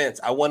 no offense,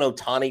 I want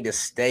Ohtani to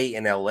stay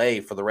in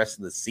LA for the rest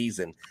of the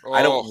season. Oh.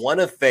 I don't want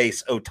to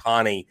face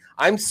Ohtani.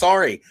 I'm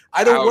sorry.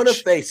 I don't want to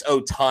face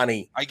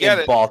Ohtani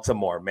in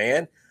Baltimore,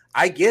 man.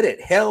 I get it.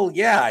 Hell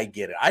yeah, I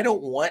get it. I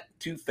don't want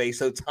to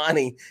face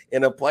Ohtani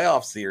in a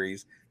playoff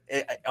series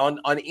on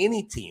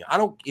any team.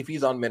 If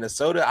he's on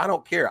Minnesota, I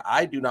don't care.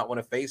 I do not want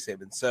to face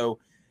him. And so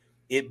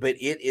but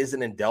it is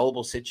an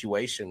indelible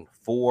situation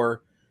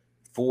for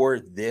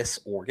this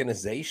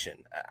organization.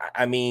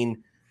 I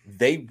mean,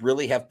 they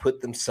really have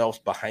put themselves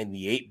behind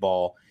the 8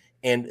 ball,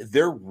 and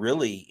they're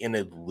really in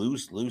a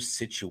lose-lose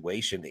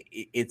situation.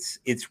 It's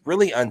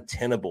really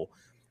untenable.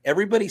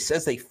 Everybody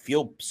says they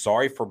feel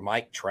sorry for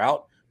Mike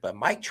Trout, but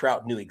Mike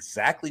Trout knew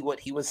exactly what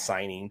he was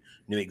signing,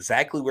 knew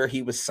exactly where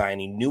he was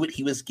signing, knew what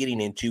he was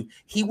getting into.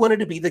 He wanted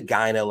to be the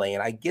guy in LA,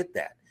 and I get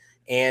that.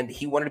 And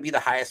he wanted to be the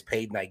highest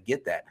paid, and I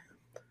get that.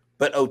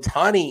 But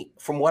Ohtani,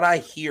 from what I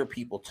hear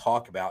people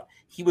talk about,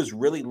 he was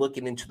really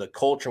looking into the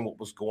culture and what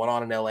was going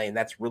on in LA, and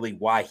that's really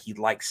why he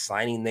likes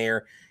signing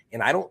there.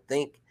 And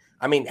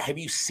have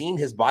you seen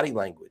his body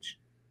language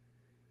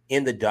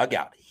in the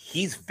dugout?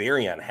 He's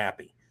very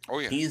unhappy. Oh,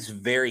 yeah.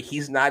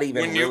 He's not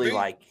even really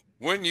like,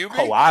 wouldn't you be?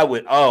 Oh, I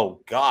would.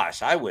 Oh,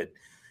 gosh, I would.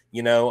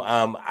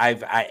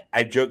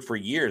 I've joked for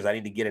years I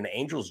need to get an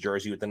Angels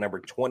jersey with the number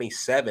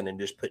 27 and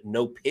just put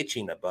no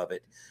pitching above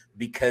it,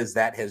 because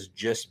that has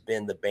just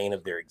been the bane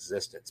of their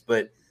existence.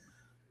 But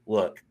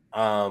look,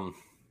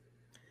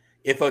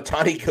 if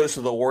Ohtani goes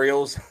to the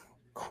Orioles,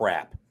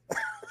 crap.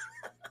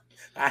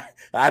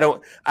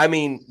 Look,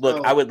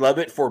 I would love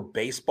it for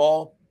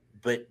baseball,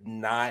 but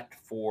not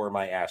for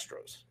my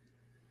Astros.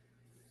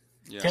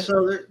 Yeah.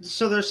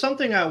 So there's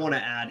something I want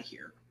to add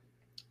here,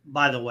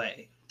 by the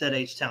way, that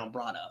H-Town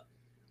brought up,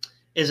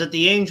 is that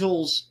the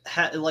Angels,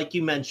 like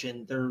you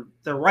mentioned,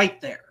 they're right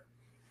there.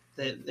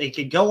 They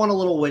could go on a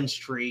little win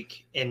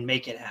streak and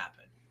make it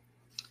happen.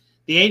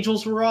 The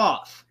Angels were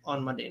off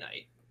on Monday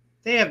night.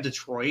 They have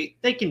Detroit.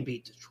 They can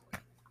beat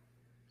Detroit.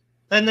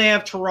 Then they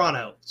have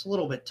Toronto. It's a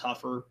little bit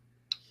tougher.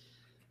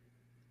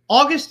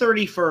 August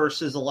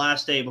 31st is the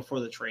last day before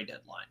the trade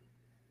deadline.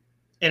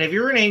 And if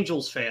you're an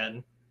Angels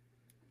fan,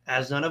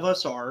 as none of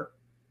us are,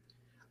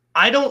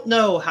 I don't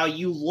know how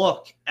you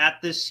look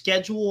at this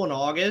schedule in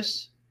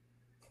August,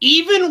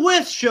 even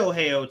with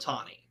Shohei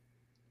Ohtani,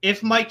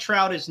 if Mike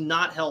Trout is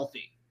not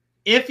healthy.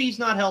 If he's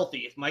not healthy,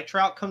 if Mike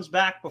Trout comes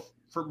back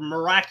for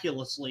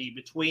miraculously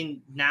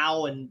between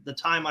now and the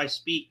time I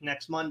speak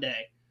next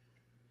Monday,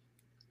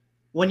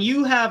 when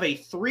you have a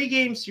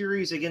 3-game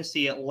series against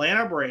the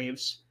Atlanta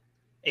Braves,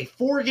 a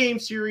 4-game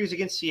series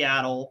against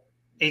Seattle,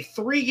 a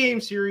 3-game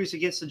series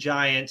against the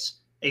Giants,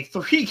 a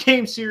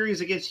 3-game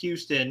series against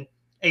Houston,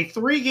 a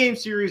 3-game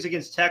series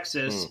against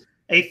Texas,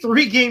 a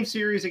 3-game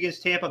series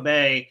against Tampa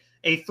Bay,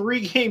 a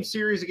 3-game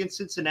series against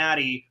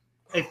Cincinnati,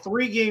 a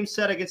 3-game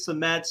set against the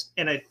Mets,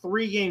 and a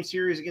 3-game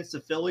series against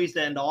the Phillies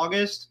to end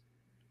August,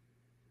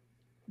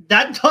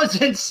 that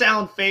doesn't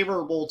sound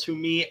favorable to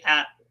me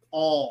at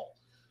all.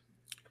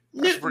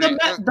 To say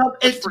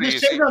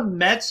the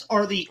Mets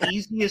are the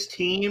easiest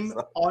team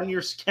on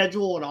your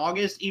schedule in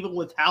August, even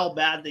with how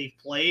bad they've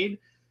played,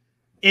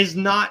 is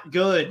not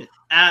good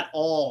at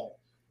all.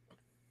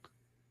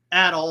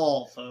 At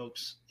all,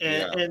 folks.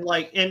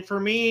 And for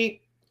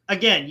me,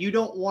 again, you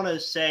don't want to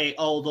say,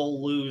 oh,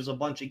 they'll lose a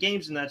bunch of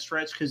games in that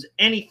stretch, because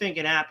anything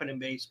can happen in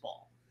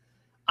baseball.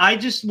 I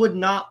just would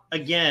not,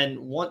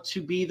 again, want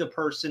to be the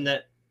person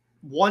that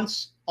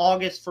once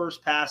August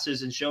 1st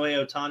passes and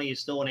Shohei Ohtani is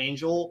still an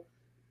Angel,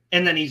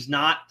 and then he's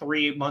not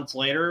 3 months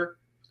later,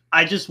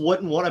 I just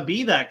wouldn't want to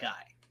be that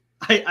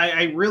guy.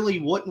 I really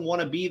wouldn't want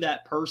to be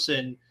that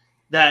person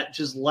that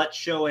just let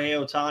Shohei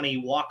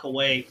Ohtani walk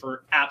away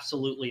for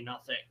absolutely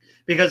nothing.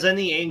 Because then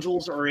the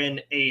Angels are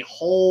in a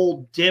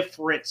whole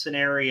different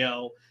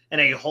scenario and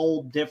a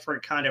whole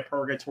different kind of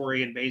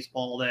purgatory in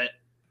baseball that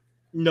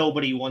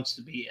nobody wants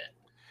to be in.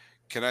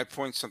 Can I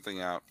point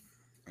something out?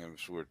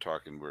 As we're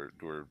talking,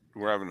 we're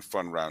having a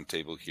fun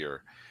roundtable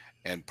here.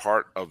 And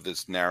part of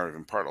this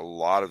narrative, a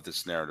lot of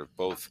this narrative,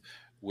 both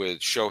with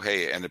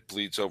Shohei and it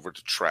bleeds over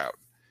to Trout,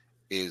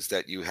 is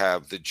that you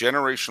have the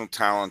generational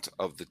talent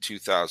of the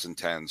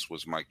 2010s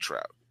was Mike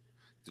Trout.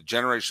 The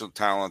generational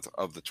talent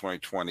of the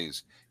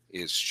 2020s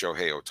is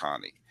Shohei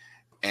Ohtani.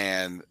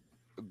 And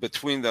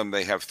between them,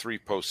 they have 3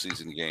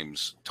 postseason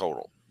games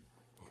total,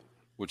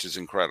 which is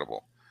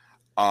incredible.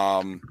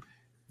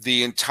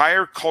 The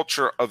entire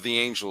culture of the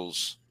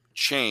Angels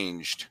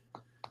changed.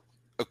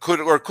 It could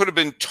have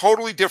been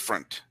totally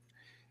different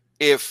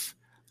if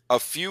a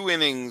few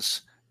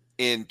innings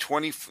in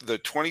the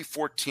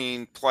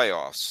 2014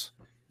 playoffs,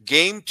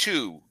 Game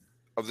 2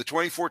 of the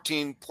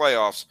 2014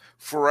 playoffs,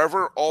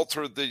 forever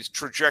altered the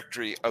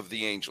trajectory of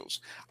the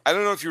Angels. I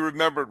don't know if you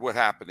remembered what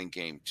happened in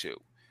Game 2.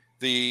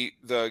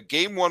 The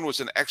Game 1 was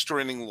an extra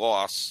inning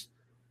loss.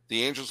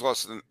 The Angels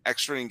lost an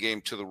extra inning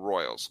game to the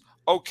Royals.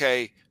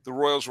 Okay, the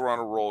Royals were on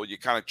a roll. You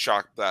kind of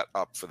chalked that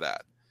up for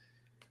that.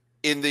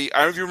 I don't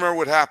know if you remember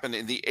what happened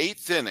in the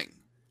 8th inning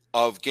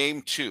of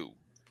Game 2.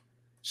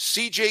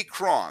 C.J.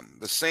 Cron,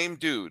 the same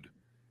dude,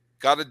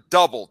 got a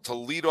double to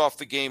lead off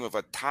the game of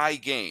a tie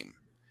game.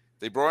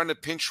 They brought in a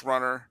pinch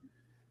runner,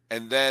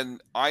 and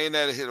then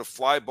Iannetta hit a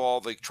fly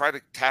ball. They tried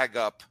to tag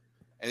up,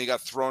 and he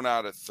got thrown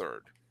out at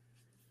third,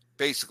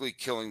 basically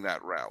killing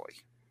that rally.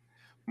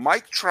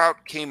 Mike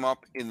Trout came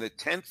up in the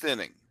 10th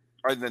inning,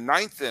 or in the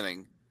 9th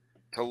inning,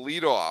 to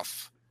lead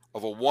off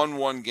of a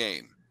 1-1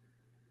 game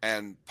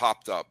and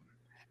popped up.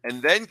 And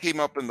then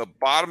came up in the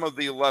bottom of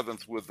the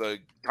 11th with a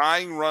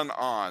tying run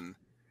on,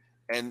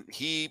 and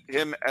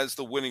him as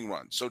the winning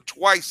run. So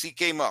twice he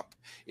came up.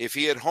 If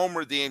he had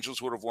homered, the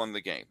Angels would have won the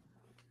game.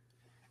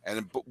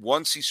 And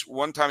one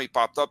time he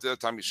popped up, the other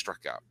time he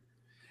struck out.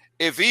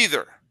 If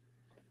either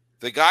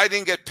the guy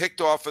didn't get picked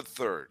off at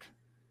third,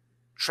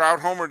 Trout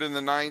homered in the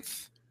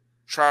 9th,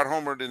 Trout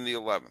homered in the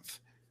 11th.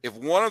 If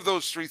one of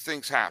those 3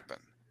 things happen,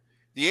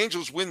 the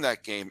Angels win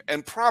that game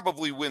and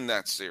probably win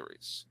that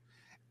series.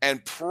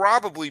 And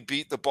probably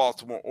beat the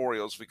Baltimore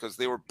Orioles because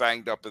they were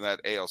banged up in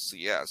that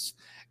ALCS.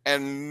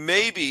 And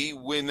maybe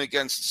win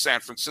against San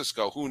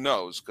Francisco. Who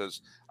knows?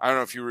 Because I don't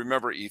know if you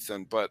remember,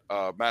 Ethan, but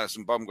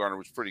Madison Bumgarner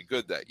was pretty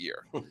good that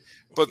year.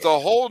 But the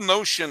whole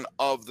notion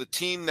of the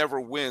team never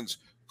wins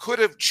could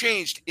have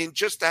changed in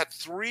just that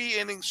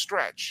 3-inning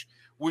stretch,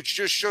 which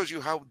just shows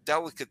you how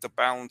delicate the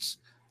balance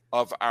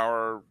of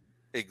our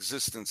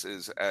existence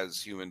is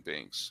as human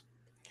beings.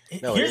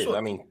 No, it is.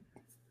 I mean,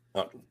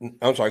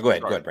 I'm sorry. Go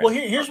ahead. Go ahead, Brandon. Well,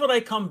 here's what I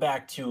come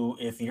back to.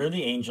 If you're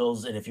the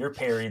Angels and if you're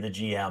Perry, the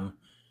GM,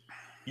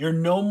 you're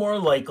no more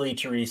likely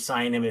to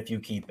re-sign him if you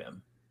keep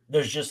him.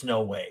 There's just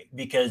no way,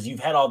 because you've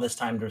had all this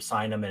time to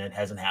sign him and it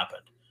hasn't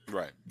happened.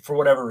 Right. For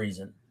whatever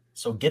reason.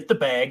 So get the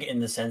bag in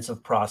the sense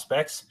of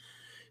prospects.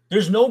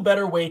 There's no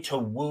better way to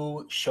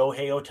woo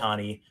Shohei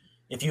Ohtani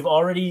if you've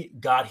already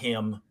got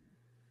him.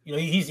 You know,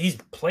 he's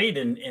played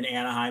in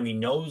Anaheim. He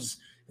knows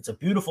it's a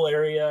beautiful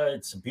area.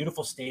 It's a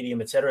beautiful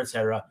stadium, et cetera, et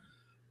cetera.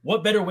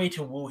 What better way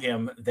to woo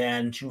him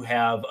than to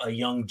have a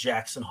young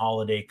Jackson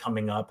Holiday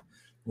coming up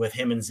with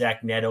him and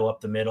Zach Neto up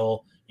the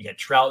middle? You got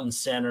Trout in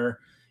center.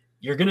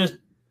 You're going to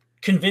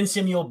convince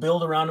him you'll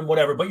build around him,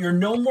 whatever, but you're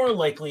no more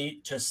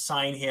likely to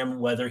sign him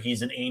whether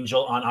he's an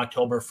Angel on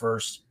October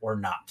 1st or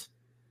not.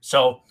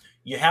 So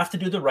you have to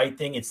do the right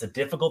thing. It's the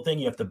difficult thing.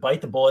 You have to bite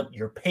the bullet.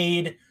 You're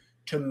paid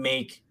to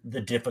make the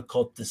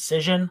difficult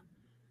decision,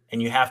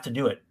 and you have to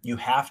do it. You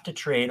have to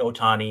trade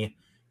Ohtani,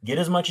 get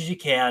as much as you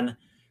can,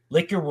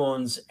 lick your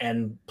wounds,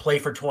 and play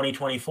for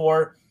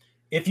 2024.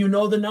 If you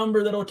know the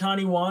number that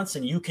Ohtani wants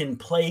and you can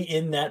play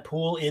in that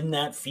pool, in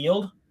that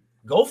field,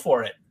 go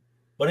for it.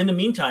 But in the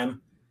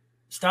meantime,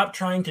 stop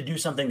trying to do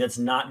something that's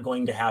not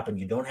going to happen.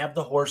 You don't have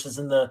the horses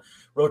in the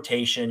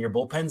rotation. Your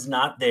bullpen's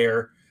not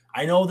there.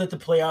 I know that the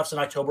playoffs in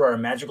October are a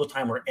magical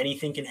time where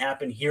anything can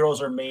happen.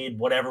 Heroes are made,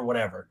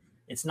 whatever.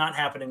 It's not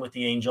happening with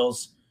the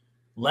Angels.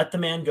 Let the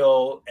man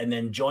go and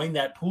then join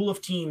that pool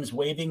of teams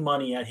waving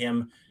money at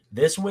him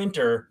this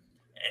winter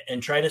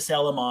and try to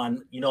sell him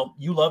on, you know,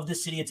 you love the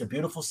city. It's a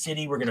beautiful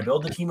city. We're going to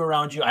build the team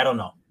around you. I don't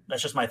know.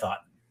 That's just my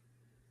thought.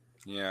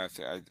 Yeah,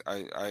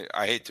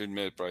 I hate to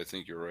admit it, but I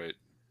think you're right.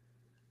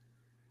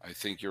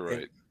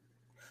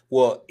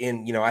 Well,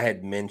 I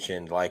had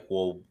mentioned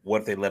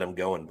what if they let him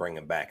go and bring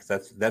him back?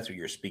 That's what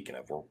you're speaking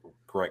of,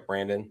 correct,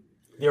 Brandon?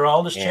 They're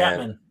Aldis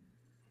Chapman.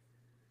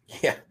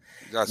 Yeah.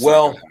 That's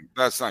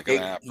not going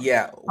to happen.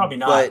 Yeah, probably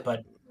not.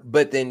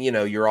 But then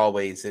you're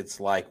always, it's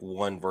like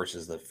one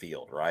versus the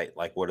field, right?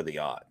 Like, what are the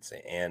odds?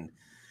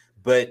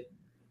 But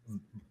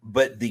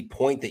the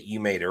point that you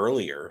made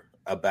earlier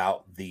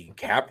about the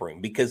cap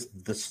room, because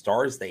the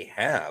stars they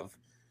have,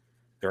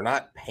 they're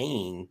not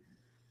paying.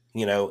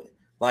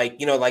 Like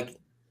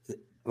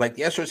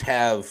the Astros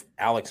have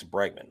Alex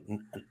Bregman.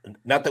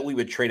 Not that we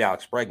would trade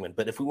Alex Bregman,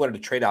 but if we wanted to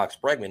trade Alex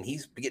Bregman,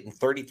 he's getting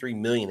 $33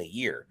 million a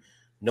year.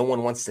 No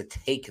one wants to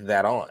take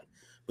that on.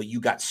 But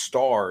you got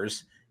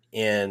stars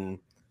in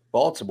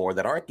Baltimore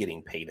that aren't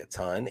getting paid a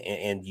ton,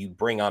 and you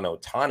bring on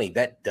Ohtani,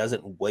 that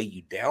doesn't weigh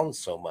you down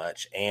so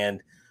much.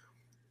 And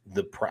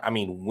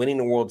winning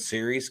the World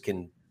Series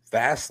can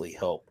vastly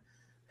help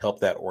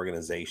that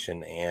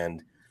organization.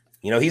 And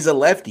he's a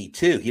lefty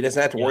too. He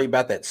doesn't have to worry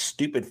about that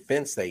stupid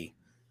fence they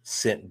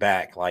sent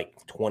back like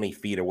 20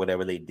 feet or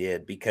whatever they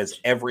did, because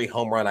every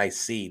home run I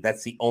see,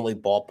 that's the only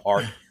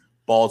ballpark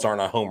balls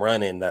aren't a home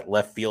run in that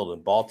left field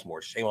in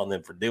Baltimore. Shame on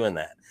them for doing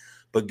that.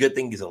 But good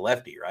thing he's a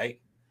lefty, right?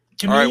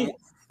 To me,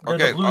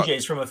 the Blue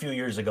Jays from a few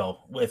years ago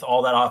with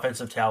all that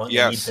offensive talent.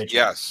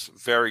 Yes.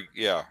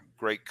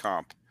 Great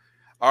comp.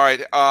 All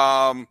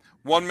right.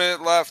 1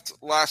 minute left.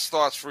 Last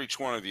thoughts for each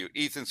one of you.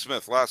 Ethan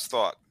Smith, last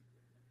thought.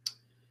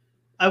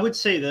 I would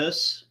say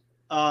this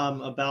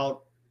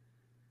about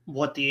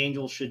what the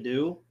Angels should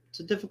do. It's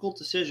a difficult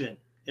decision.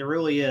 It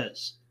really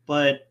is.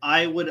 But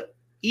I would,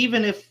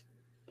 even if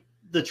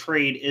the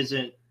trade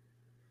isn't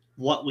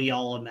what we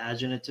all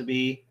imagine it to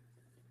be,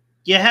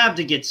 you have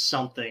to get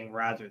something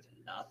rather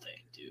than nothing,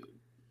 dude.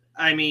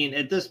 I mean,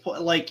 at this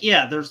point,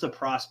 there's the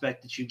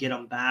prospect that you get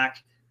them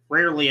back.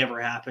 Rarely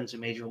ever happens in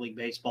Major League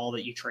Baseball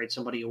that you trade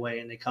somebody away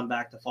and they come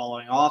back the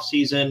following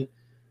offseason.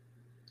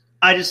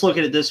 I just look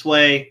at it this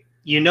way.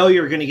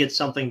 You're going to get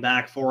something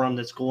back for them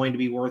that's going to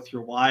be worth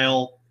your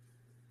while.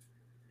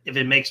 If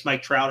it makes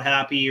Mike Trout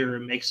happy or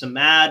it makes him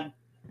mad,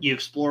 you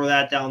explore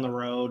that down the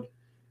road.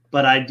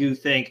 But I do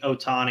think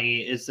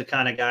Ohtani is the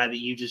kind of guy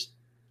that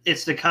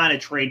it's the kind of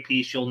trade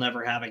piece you'll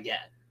never have again.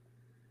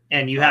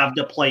 And you have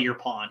to play your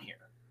pawn here.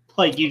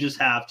 You just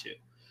have to.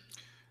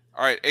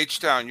 All right,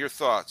 H-Town, your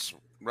thoughts.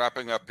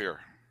 Wrapping up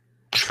here.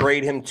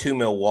 Trade him to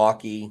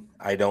Milwaukee.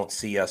 I don't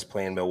see us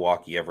playing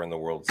Milwaukee ever in the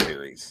World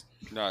Series.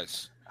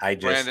 Nice.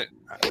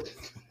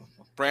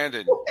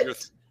 Brandon,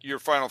 your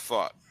final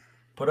thought.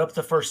 Put up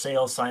the first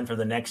sale sign for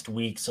the next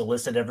week,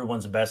 solicit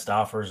everyone's best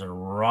offers, and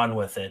run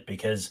with it,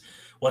 because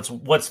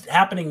what's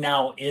happening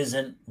now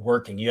isn't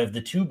working. You have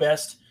the two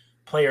best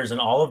players in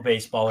all of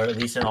baseball, or at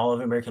least in all of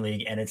the American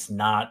League, and it's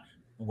not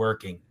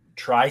working.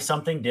 Try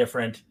something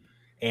different.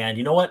 And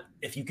you know what?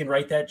 If you can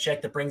write that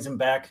check that brings him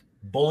back,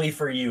 bully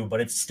for you, but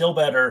it's still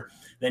better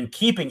than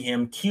keeping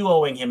him,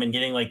 QOing him, and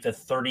getting like the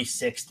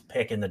 36th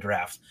pick in the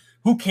draft.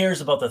 Who cares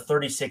about the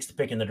 36th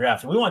pick in the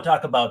draft? We want to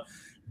talk about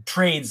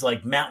trades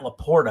like Matt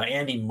Laporta,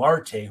 Andy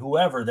Marte,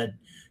 whoever that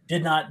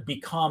did not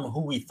become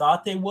who we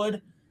thought they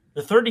would.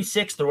 The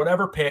 36th or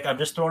whatever pick, I'm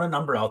just throwing a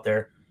number out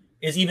there,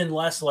 is even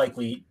less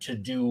likely to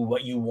do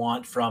what you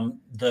want from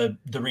the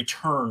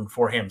return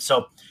for him.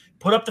 So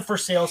put up the for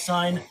sale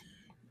sign,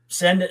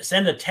 send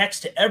a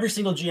text to every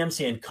single GM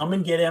saying, come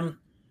and get him,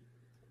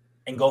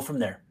 and go from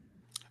there.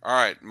 All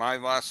right. My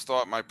last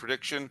thought, my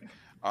prediction,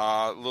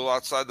 a little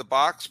outside the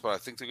box, but I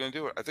think they're going to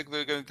do it. I think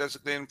they're going to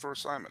designate him for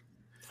assignment.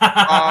 See,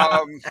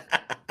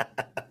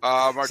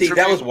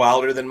 that was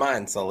wilder than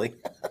mine, Sully.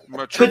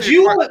 Could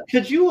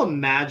you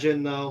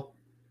imagine, though?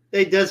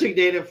 They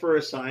designate him for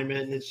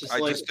assignment, and it's just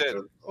just did.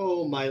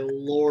 Oh, my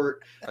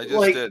Lord. I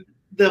just did.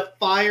 The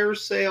fire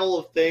sale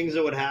of things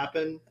that would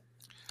happen.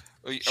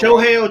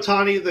 Shohei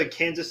Ohtani, the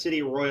Kansas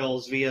City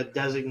Royals, via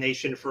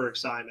designation for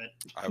assignment.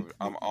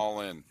 I'm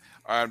all in.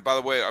 And by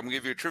the way, I'm going to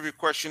give you a trivia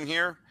question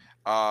here.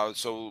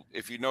 So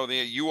if you know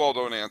you all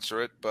don't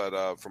answer it,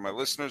 but for my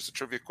listeners, the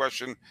trivia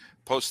question,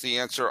 post the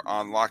answer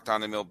on Locked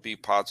On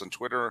MLB Pods on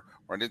Twitter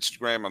or on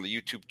Instagram, on the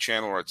YouTube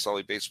channel, or at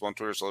Sully Baseball on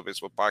Twitter, Sully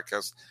Baseball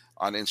Podcast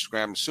on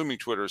Instagram, assuming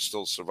Twitter is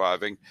still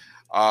surviving.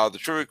 The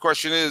trivia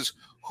question is,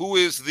 who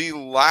is the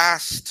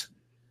last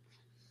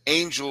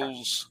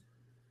Angels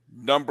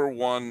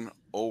 #1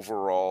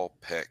 overall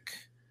pick?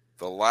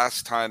 The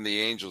last time the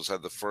Angels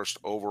had the first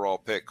overall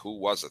pick, who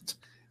was it?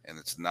 And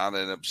it's not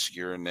an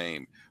obscure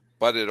name.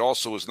 But it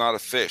also was not a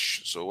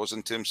fish, so it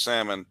wasn't Tim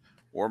Salmon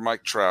or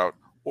Mike Trout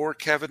or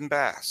Kevin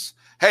Bass.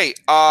 Hey,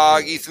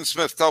 Ethan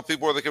Smith, tell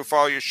people where they can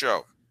follow your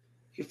show.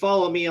 You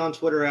follow me on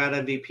Twitter at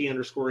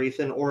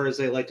MVP_Ethan, or as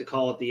they like to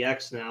call it, the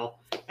X now,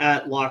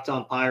 at Locked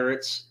On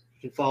Pirates.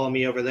 You can follow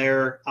me over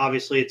there.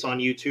 Obviously, it's on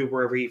YouTube,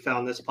 wherever you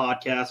found this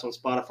podcast, on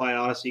Spotify,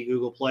 Odyssey,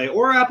 Google Play,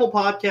 or Apple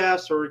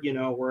Podcasts, or,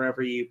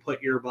 wherever you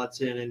put your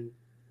butts in and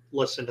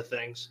listen to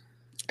things.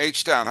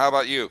 H-Town, how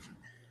about you?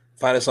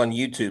 Find us on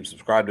YouTube.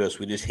 Subscribe to us.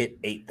 We just hit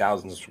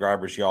 8,000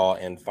 subscribers, y'all.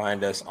 And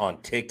find us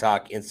on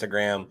TikTok,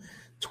 Instagram,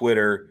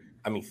 Twitter,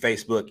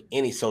 Facebook,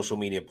 any social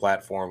media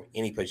platform,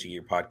 any place you get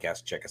your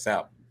podcast. Check us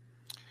out.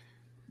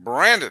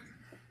 Brandon.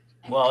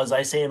 Well, as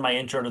I say in my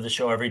intro to the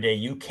show every day,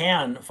 you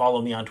can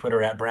follow me on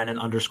Twitter at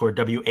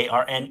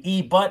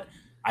Brandon_WARNE, but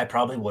I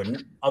probably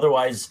wouldn't.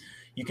 Otherwise,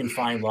 you can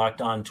find Locked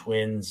On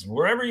Twins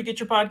wherever you get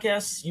your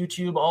podcasts,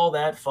 YouTube, all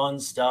that fun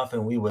stuff.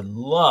 And we would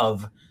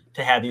love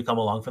to have you come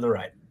along for the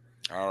ride.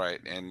 All right,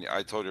 and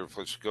I told you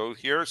let's go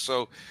here.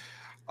 So,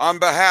 on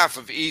behalf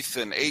of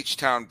Ethan,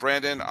 H-Town,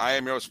 Brandon, I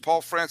am yours,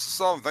 Paul Francis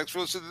Sullivan. Thanks for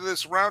listening to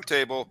this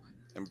roundtable,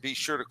 and be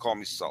sure to call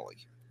me Sully.